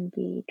try and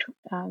be,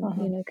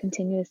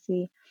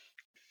 continuously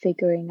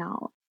figuring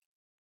out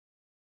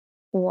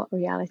what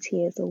reality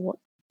is or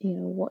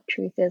what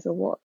truth is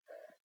or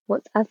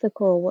what's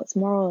ethical, what's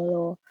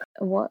moral,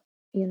 or what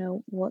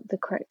the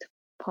correct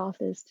path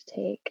is to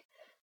take.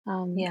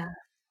 Yeah.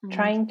 And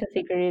Trying to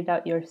figure it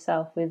out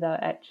yourself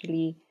without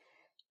actually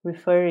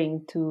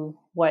referring to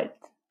what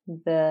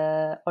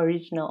the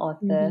original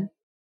author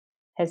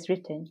has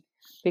written,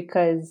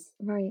 because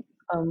right,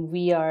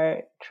 we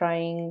are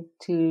trying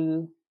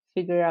to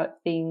figure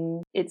out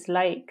things. It's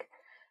like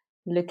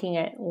looking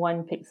at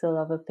one pixel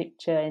of a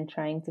picture and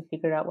trying to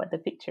figure out what the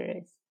picture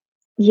is.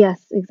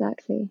 yes,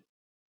 exactly,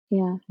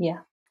 yeah,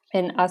 Yeah.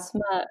 And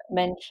Asma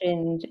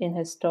mentioned in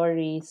her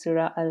story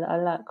Surah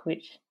Al-Alaq,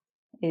 which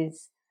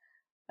is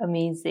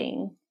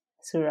amazing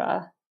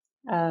surah.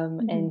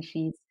 And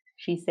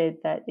she said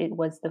that it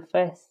was the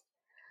first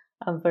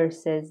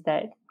verses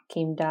that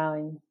came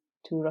down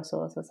to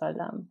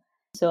Rasulullah.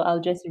 So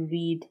I'll just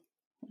read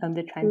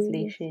the Ooh,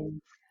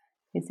 translation.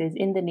 It says,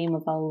 "In the name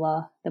of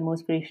Allah, the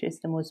most gracious,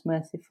 the most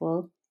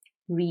merciful,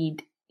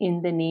 read,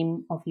 in the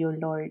name of your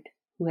Lord,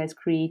 who has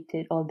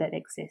created all that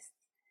exists.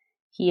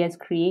 He has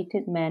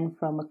created man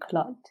from a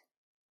clot.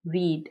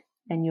 Read,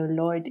 and your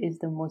Lord is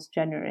the most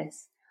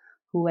generous,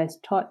 who has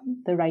taught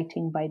the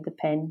writing by the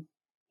pen.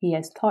 He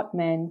has taught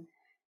man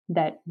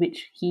that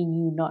which he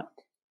knew not.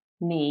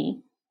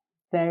 Nay,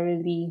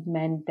 verily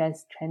man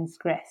does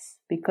transgress,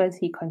 because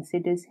he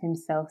considers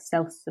himself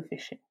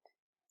self-sufficient."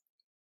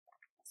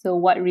 So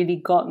what really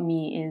got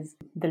me is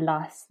the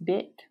last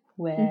bit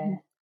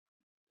where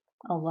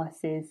Allah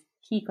says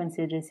he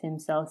considers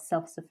himself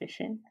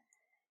self-sufficient.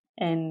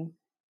 And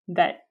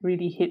that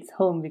really hits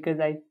home because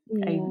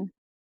yeah,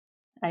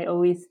 I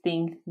always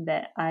think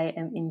that I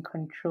am in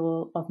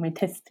control of my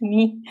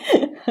destiny.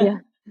 yeah,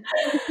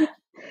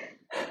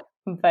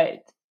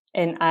 But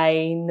and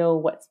I know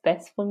what's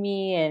best for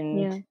me, and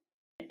yeah,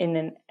 in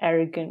an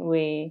arrogant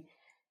way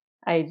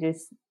I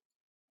just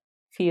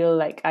feel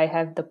like I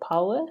have the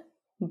power.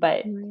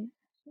 But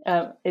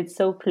right, it's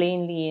so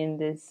plainly in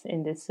this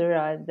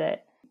surah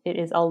that it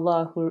is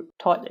Allah who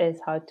taught us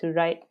how to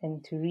write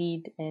and to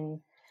read,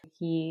 and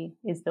He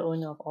is the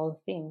owner of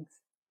all things.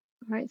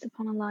 right,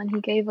 subhanallah, and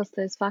he gave us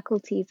those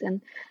faculties.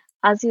 And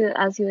as you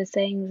were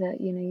saying that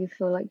you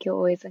feel like you're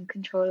always in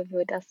control of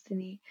your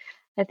destiny,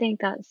 I think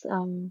that's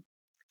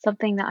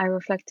something that I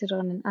reflected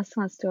on in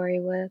Asma's story,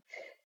 where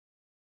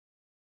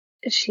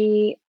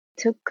she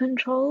took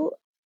control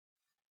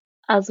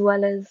as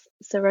well as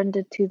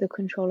surrendered to the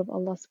control of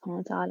Allah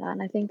subhanahu wa ta'ala.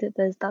 And I think that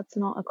that's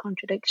not a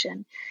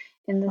contradiction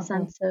in the Mhm.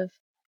 sense of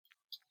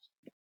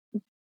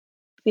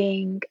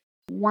being,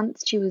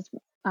 once she was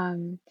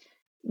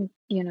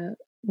you know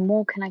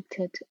more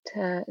connected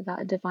to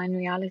that divine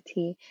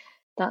reality,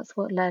 that's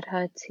what led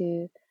her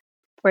to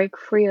break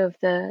free of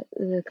the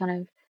kind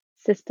of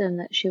system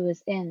that she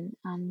was in,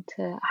 and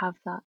to have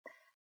that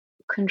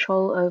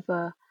control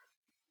over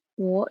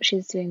what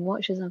she's doing,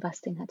 what she's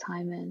investing her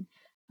time in,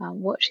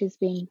 what she's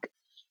being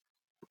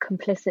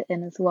complicit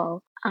in as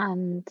well,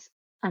 and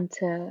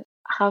to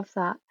have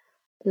that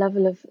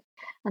level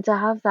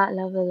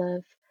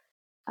of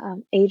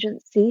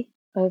agency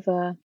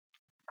over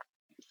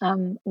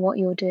what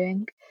you're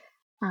doing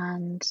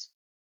and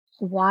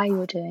why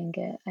you're doing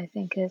it, I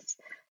think is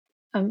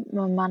a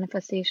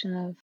manifestation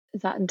of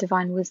that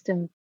divine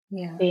wisdom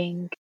Yeah.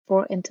 being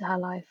brought into her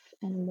life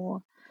in a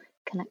more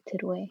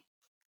connected way.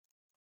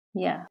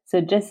 Yeah.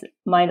 So just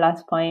my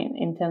last point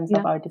in terms Yeah.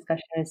 of our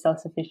discussion is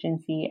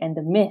self-sufficiency and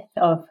the myth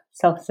of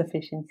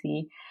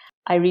self-sufficiency.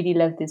 I really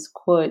love this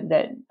quote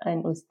that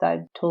an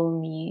ustad told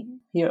me: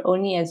 "You're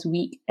only as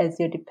weak as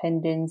your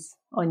dependence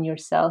on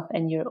yourself,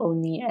 and you're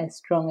only as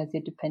strong as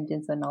your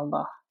dependence on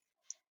Allah."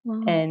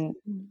 Wow. And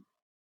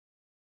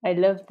I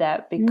love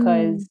that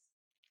because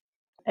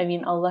I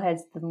mean Allah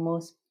is the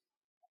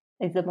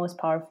most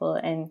powerful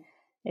and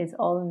is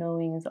all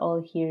knowing, is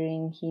all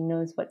hearing. He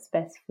knows what's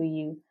best for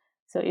you.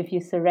 So if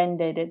you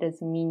surrender, that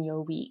doesn't mean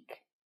you're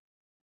weak.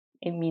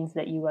 It means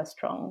that you are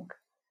strong.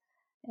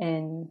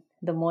 And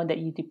the more that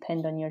you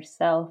depend on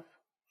yourself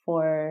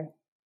for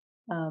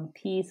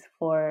peace,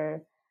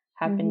 for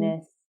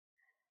happiness,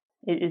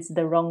 it is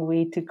the wrong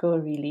way to go,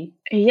 really.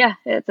 Yeah,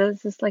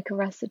 it's just like a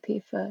recipe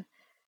for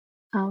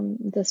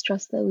the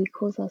stress that we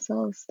cause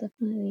ourselves.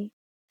 Definitely,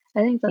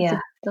 I think that's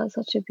Yeah. that's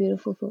such a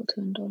beautiful thought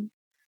to end on.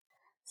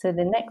 So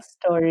the next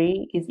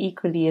story is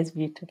equally as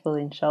beautiful,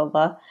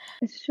 inshallah.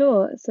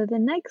 Sure. So the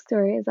next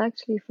story is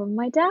actually from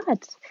my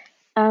dad.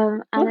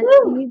 And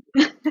Woohoo!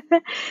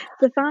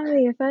 it's a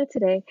family affair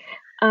today.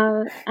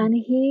 And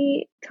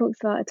he talks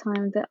about a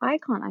time that I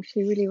can't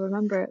actually really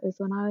remember. It was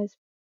when I was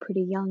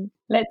pretty young.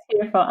 Let's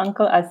hear from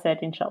Uncle Asad,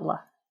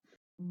 inshallah.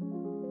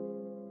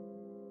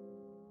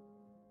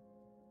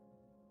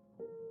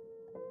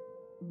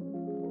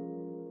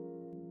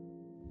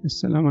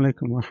 Assalamu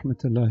alaikum wa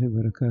rahmatullahi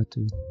wa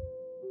barakatuh.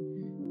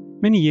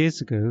 Many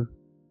years ago,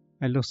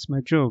 I lost my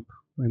job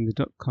when the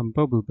dot-com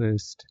bubble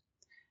burst.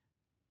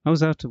 I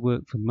was out of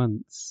work for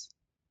months.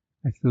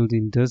 I filled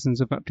in dozens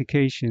of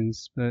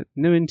applications, but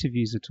no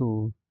interviews at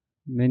all.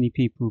 Many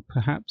people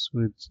perhaps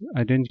would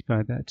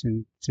identify that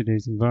in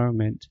today's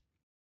environment.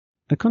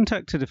 I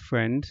contacted a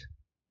friend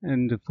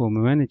and a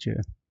former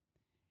manager.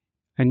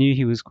 I knew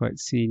he was quite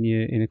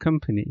senior in a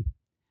company,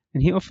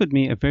 and he offered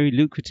me a very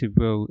lucrative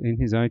role in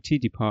his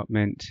IT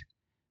department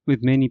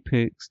with many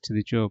perks to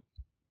the job.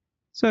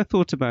 So I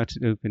thought about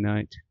it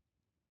overnight,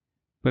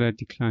 but I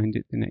declined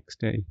it the next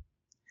day.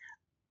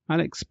 I'll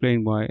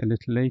explain why a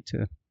little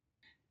later.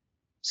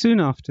 Soon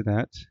after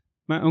that,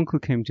 my uncle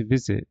came to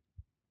visit.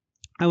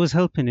 I was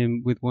helping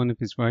him with one of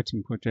his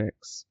writing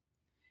projects.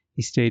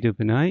 He stayed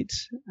overnight,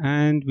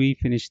 and we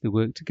finished the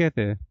work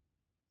together.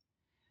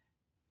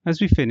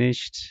 As we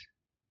finished,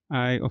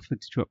 I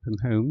offered to drop him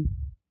home,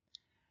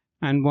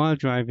 and while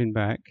driving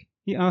back,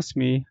 he asked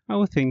me how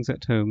were things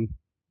at home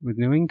with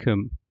no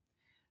income.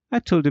 I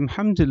told him,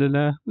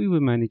 alhamdulillah, we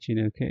were managing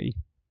okay.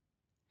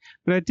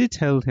 But I did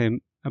tell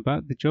him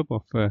about the job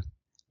offer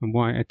and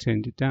why I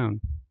turned it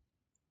down.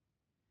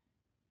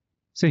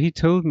 So he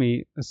told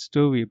me a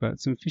story about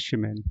some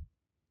fishermen.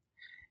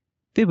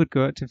 They would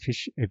go out to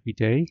fish every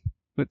day,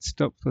 but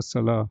stop for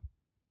salah.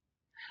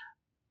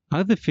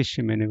 Other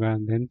fishermen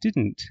around them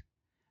didn't,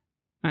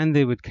 and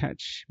they would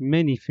catch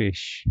many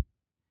fish.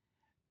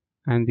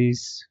 And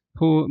these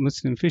poor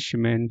Muslim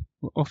fishermen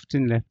were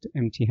often left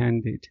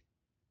empty-handed.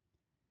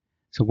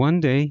 So one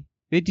day,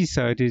 they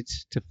decided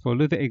to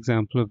follow the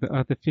example of the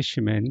other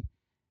fishermen,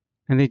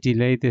 and they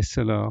delayed their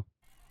salah.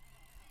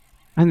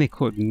 And they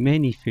caught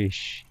many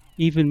fish,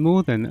 even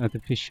more than other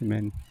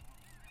fishermen.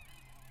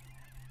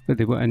 But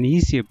they were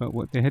uneasy about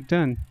what they had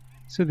done,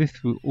 so they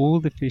threw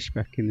all the fish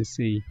back in the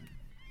sea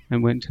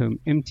and went home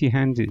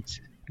empty-handed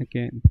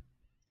again,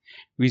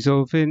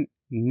 resolving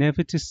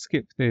never to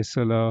skip their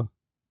salah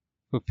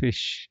for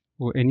fish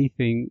or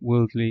anything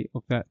worldly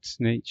of that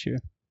nature.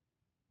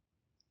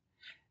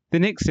 The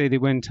next day they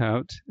went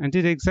out and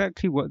did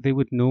exactly what they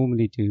would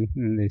normally do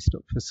when they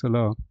stopped for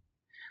salah.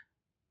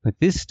 But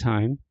this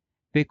time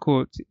they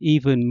caught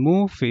even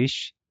more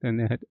fish than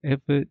they had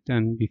ever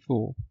done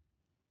before.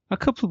 A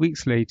couple of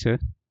weeks later,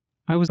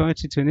 I was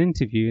invited to an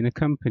interview in a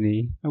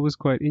company I was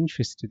quite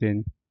interested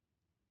in.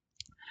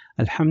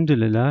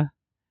 Alhamdulillah,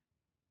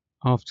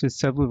 after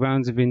several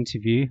rounds of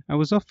interview, I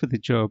was offered the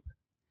job,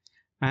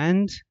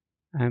 and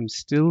I am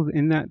still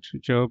in that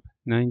job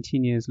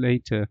 19 years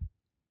later.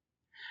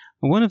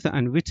 And one of the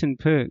unwritten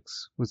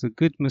perks was a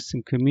good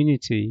Muslim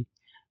community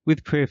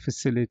with prayer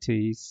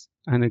facilities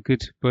and a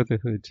good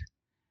brotherhood,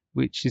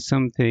 which is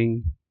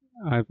something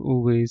I've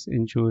always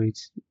enjoyed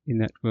in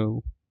that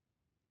role.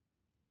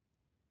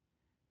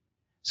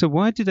 So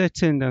why did I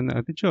turn down the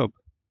other job?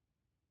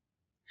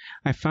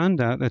 I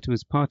found out that it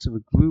was part of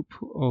a group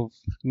of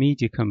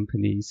media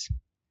companies.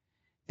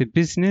 The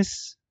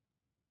business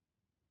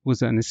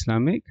was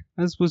un-Islamic,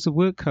 as was the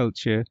work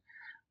culture,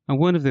 and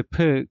one of the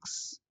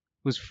perks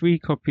was free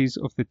copies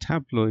of the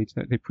tabloid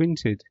that they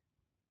printed.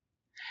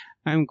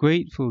 I am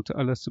grateful to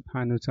Allah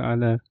subhanahu wa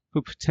ta'ala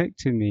for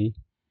protecting me,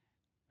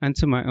 and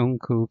to my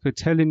uncle for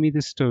telling me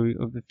the story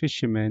of the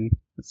fishermen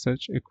at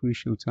such a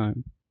crucial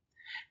time.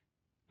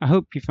 I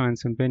hope you find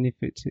some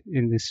benefit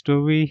in this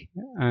story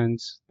and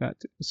that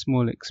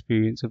small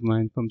experience of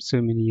mine from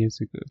so many years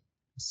ago.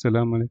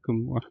 Assalamu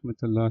alaikum wa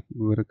rahmatullahi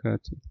wa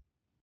barakatuh.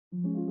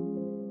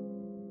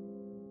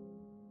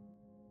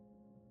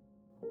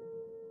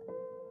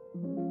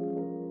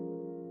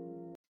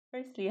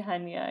 Firstly,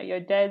 Hania,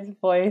 your dad's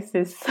voice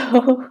is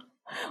so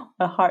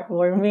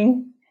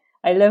heartwarming.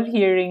 I love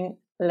hearing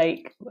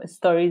like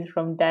stories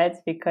from dads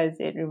because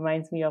it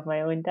reminds me of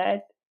my own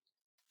dad.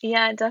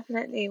 Yeah,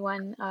 definitely.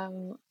 When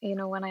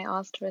I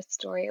asked for a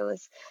story, it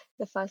was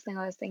the first thing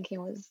I was thinking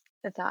was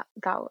that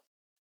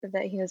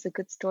he was a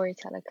good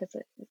storyteller because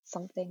it's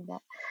something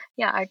that,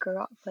 yeah, I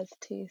grew up with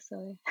too.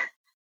 So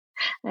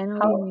I know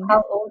what you mean.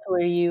 How old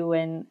were you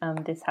when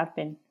this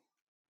happened?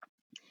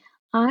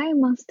 I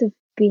must have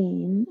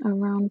been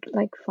around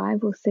like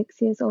 5 or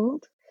 6 years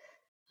old.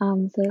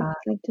 So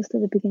it's like just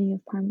at the beginning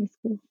of primary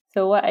school.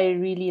 So what I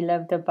really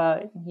loved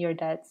about your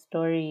dad's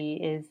story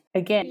is,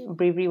 again,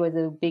 bravery was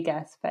a big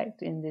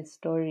aspect in this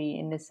story,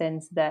 in the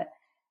sense that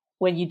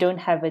when you don't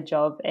have a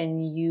job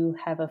and you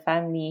have a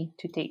family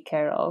to take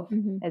care of,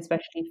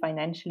 especially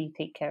financially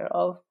take care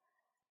of,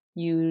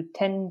 you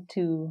tend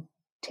to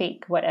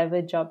take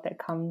whatever job that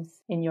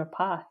comes in your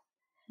path.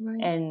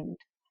 Right. And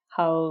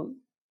how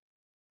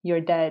your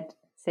dad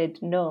said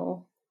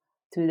no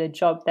to the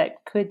job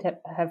that could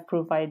have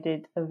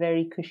provided a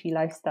very cushy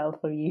lifestyle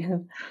for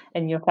you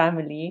and your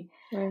family,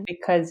 Right.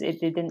 because it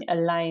didn't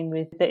align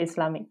with the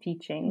Islamic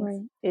teachings,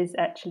 Right. is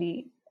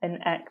actually an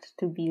act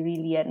to be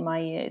really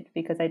admired,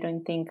 because I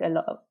don't think a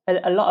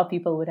lot of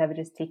people would have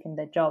just taken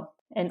the job.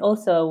 And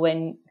also,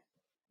 when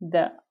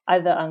the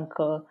other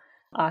uncle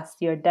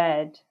asked your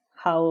dad,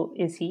 how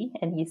is he?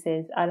 And he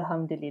says,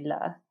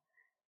 Alhamdulillah,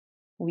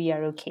 we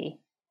are okay.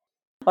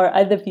 Or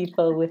other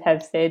people would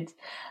have said,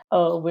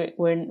 oh,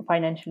 we're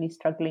financially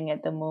struggling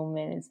at the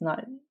moment, it's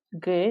not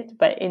good.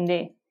 But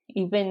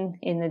even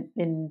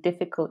in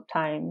difficult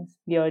times,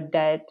 your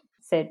dad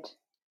said,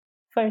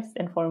 first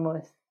and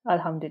foremost,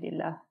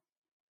 Alhamdulillah.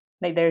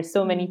 Like, there are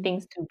so many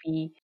things to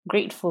be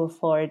grateful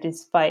for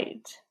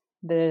despite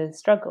the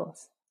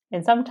struggles.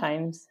 And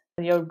sometimes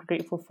you're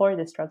grateful for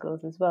the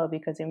struggles as well,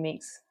 because it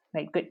makes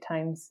like good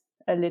times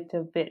a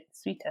little bit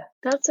sweeter.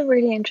 That's a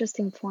really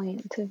interesting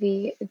point, to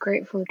be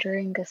grateful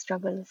during a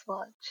struggle as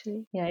well,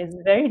 actually. Yeah, it's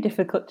very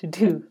difficult to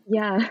do.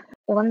 Yeah.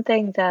 One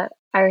thing that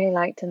I really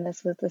liked in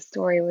this was the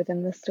story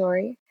within the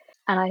story.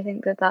 And I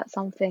think that that's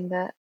something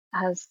that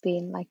has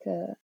been like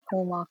a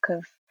hallmark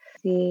of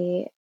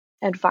the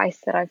advice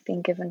that I've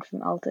been given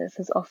from elders,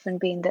 has often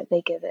been that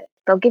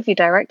they'll give you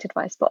direct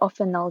advice, but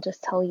often they'll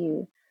just tell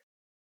you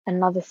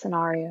another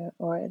scenario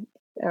or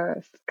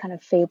a kind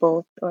of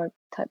fable or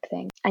type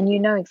thing, and you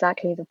know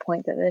exactly the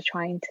point that they're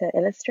trying to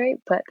illustrate,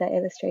 but they're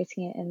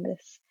illustrating it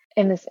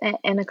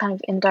in a kind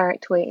of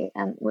indirect way,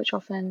 and which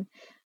often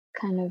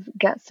kind of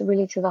gets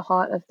really to the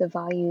heart of the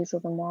values or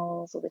the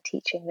morals or the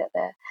teaching that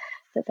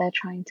they're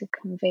trying to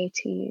convey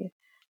to you.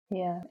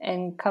 Yeah,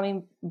 and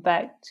coming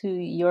back to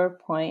your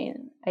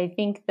point, I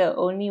think the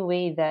only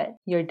way that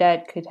your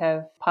dad could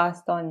have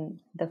passed on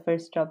the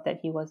first job that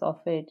he was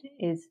offered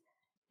is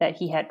that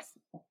he had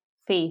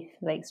faith,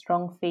 like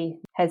strong faith,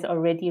 has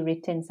already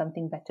written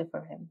something better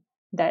for him.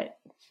 That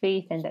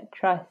faith and that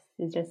trust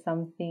is just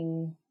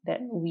something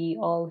that we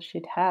all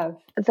should have.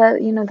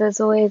 That,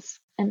 there's always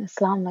in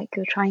Islam, like,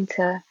 you're trying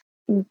to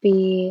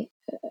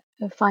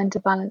find a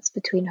balance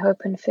between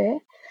hope and fear.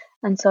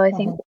 And so I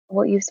think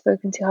what you've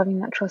spoken to, having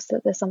that trust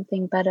that there's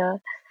something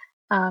better,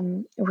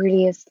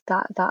 really is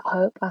that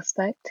hope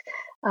aspect.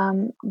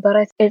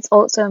 But it's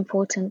also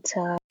important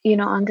to,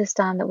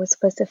 understand that we're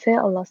supposed to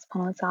fear Allah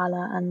subhanahu wa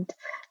ta'ala, and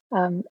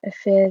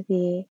fear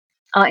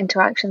our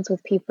interactions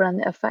with people, and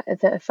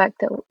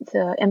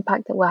the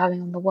impact that we're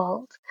having on the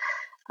world,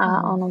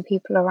 on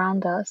people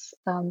around us,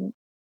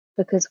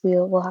 because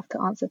we'll have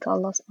to answer to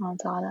Allah subhanahu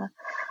wa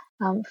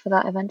ta'ala for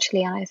that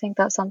eventually. And I think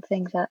that's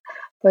something that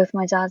both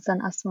my dad's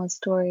and Asma's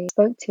story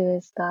spoke to,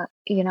 is that,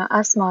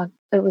 Asma,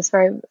 it was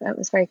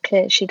very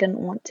clear she didn't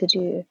want to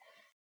do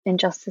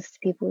injustice to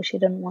people. She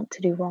didn't want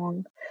to do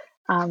wrong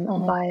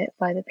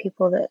by the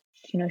people that,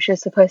 she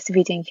was supposed to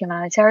be doing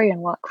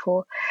humanitarian work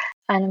for.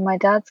 And in my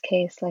dad's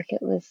case, like,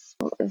 it was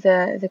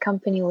the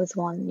company was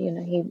one,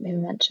 he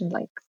mentioned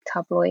like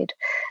tabloid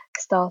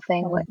style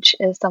thing, which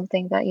is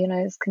something that,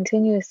 is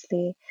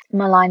continuously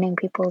maligning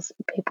people's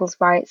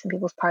rights and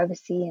people's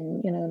privacy,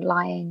 and,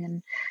 lying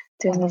and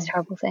doing these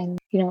terrible things.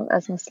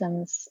 As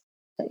Muslims,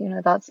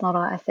 that's not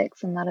our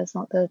ethics, and that is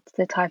not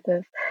the type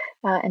of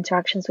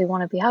interactions we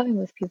want to be having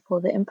with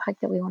people, the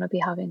impact that we want to be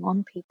having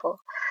on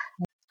people.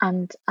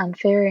 And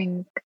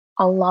fearing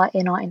Allah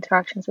in our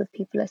interactions with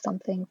people is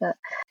something that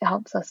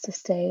helps us to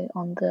stay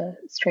on the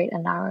straight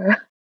and narrow,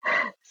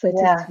 so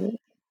to speak.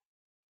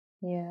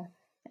 Yeah.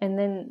 And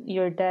then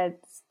your dad's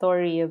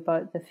story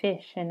about the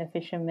fish and the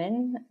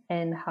fishermen,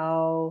 and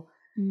how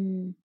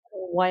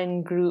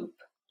one group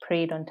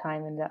prayed on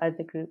time and the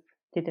other group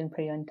didn't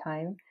pray on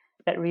time,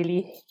 that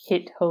really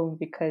hit home,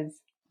 because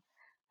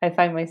I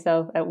find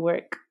myself at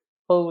work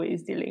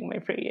always delaying my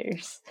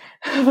prayers,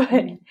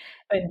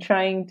 but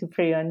trying to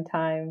pray on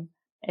time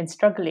and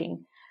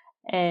struggling,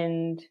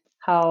 and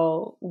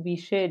how we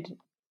should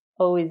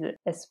always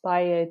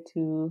aspire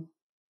to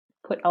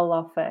put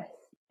Allah first,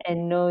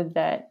 and know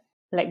that,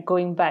 like,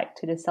 going back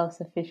to the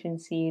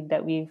self-sufficiency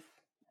that we've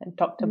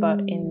talked about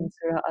in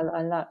Surah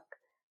Al-Alaq,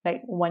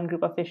 like, one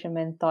group of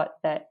fishermen thought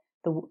that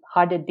the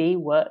harder they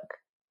work,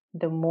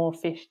 the more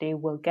fish they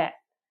will get,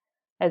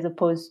 as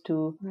opposed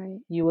to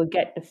you will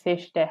get the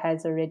fish that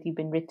has already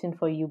been written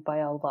for you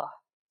by Allah.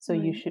 So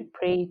you should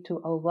pray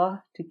to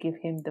Allah to give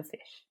him the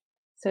fish.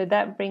 So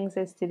that brings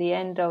us to the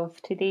end of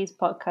today's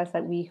podcast.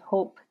 That we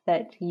hope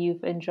that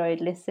you've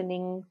enjoyed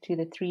listening to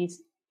the three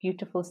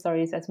beautiful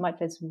stories as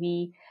much as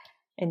we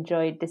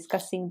enjoyed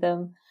discussing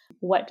them.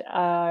 What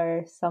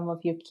are some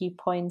of your key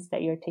points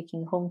that you're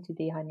taking home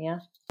today, Hania?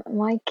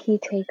 My key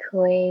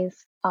takeaways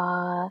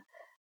are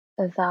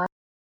that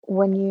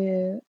when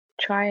you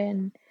try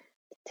and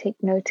take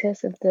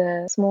notice of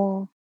the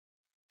small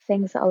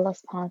things that Allah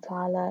subhanahu wa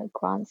ta'ala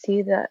grants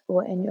you that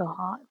were in your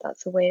heart,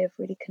 that's a way of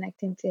really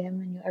connecting to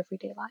Him in your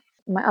everyday life.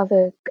 My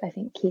other, I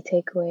think, key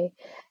takeaway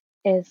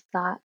is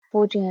that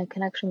forging a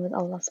connection with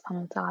Allah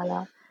subhanahu wa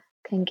ta'ala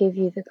can give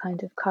you the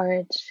kind of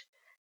courage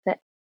that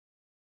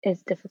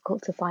is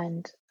difficult to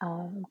find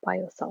by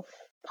yourself.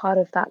 Part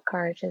of that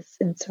courage is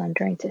in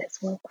surrendering to His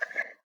will.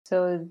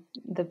 So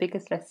the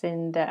biggest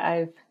lesson that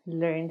I've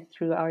learned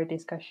through our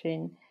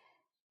discussion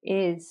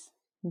is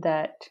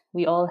that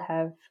we all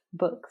have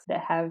books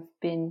that have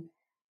been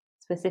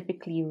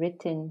specifically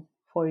written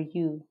for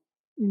you.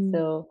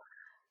 So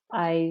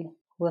I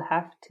will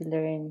have to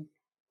learn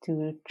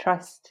to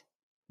trust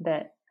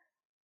that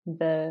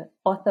the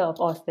author of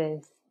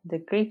authors, the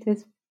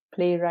greatest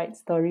playwright,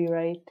 story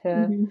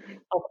writer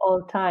of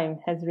all time,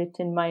 has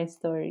written my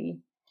story,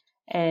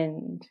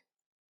 and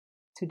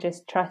to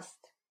just trust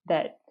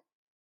that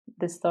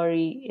the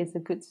story is a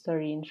good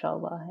story,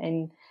 inshallah,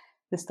 and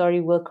the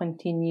story will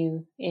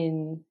continue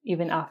in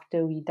even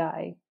after we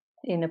die,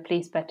 in a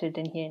place better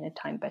than here, in a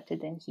time better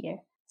than here.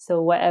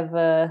 So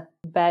whatever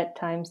bad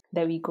times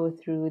that we go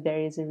through, there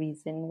is a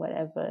reason.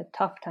 Whatever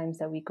tough times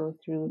that we go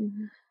through,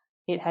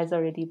 it has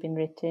already been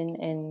written,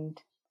 and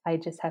I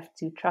just have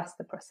to trust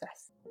the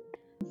process.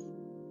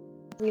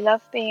 We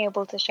love being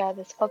able to share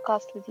this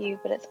podcast with you,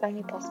 but it's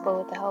only possible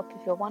with the help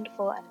of your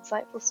wonderful and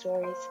insightful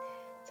stories.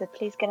 So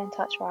please get in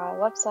touch via our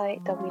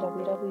website,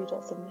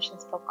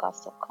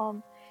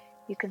 www.submissionspodcast.com.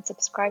 You can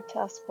subscribe to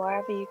us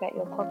wherever you get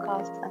your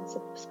podcasts and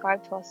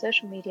subscribe to our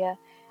social media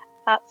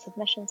at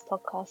Submissions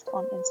Podcast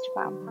on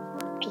Instagram.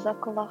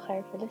 Jazakallah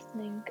khair for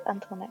listening.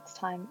 Until next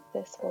time,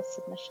 this was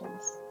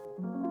Submissions.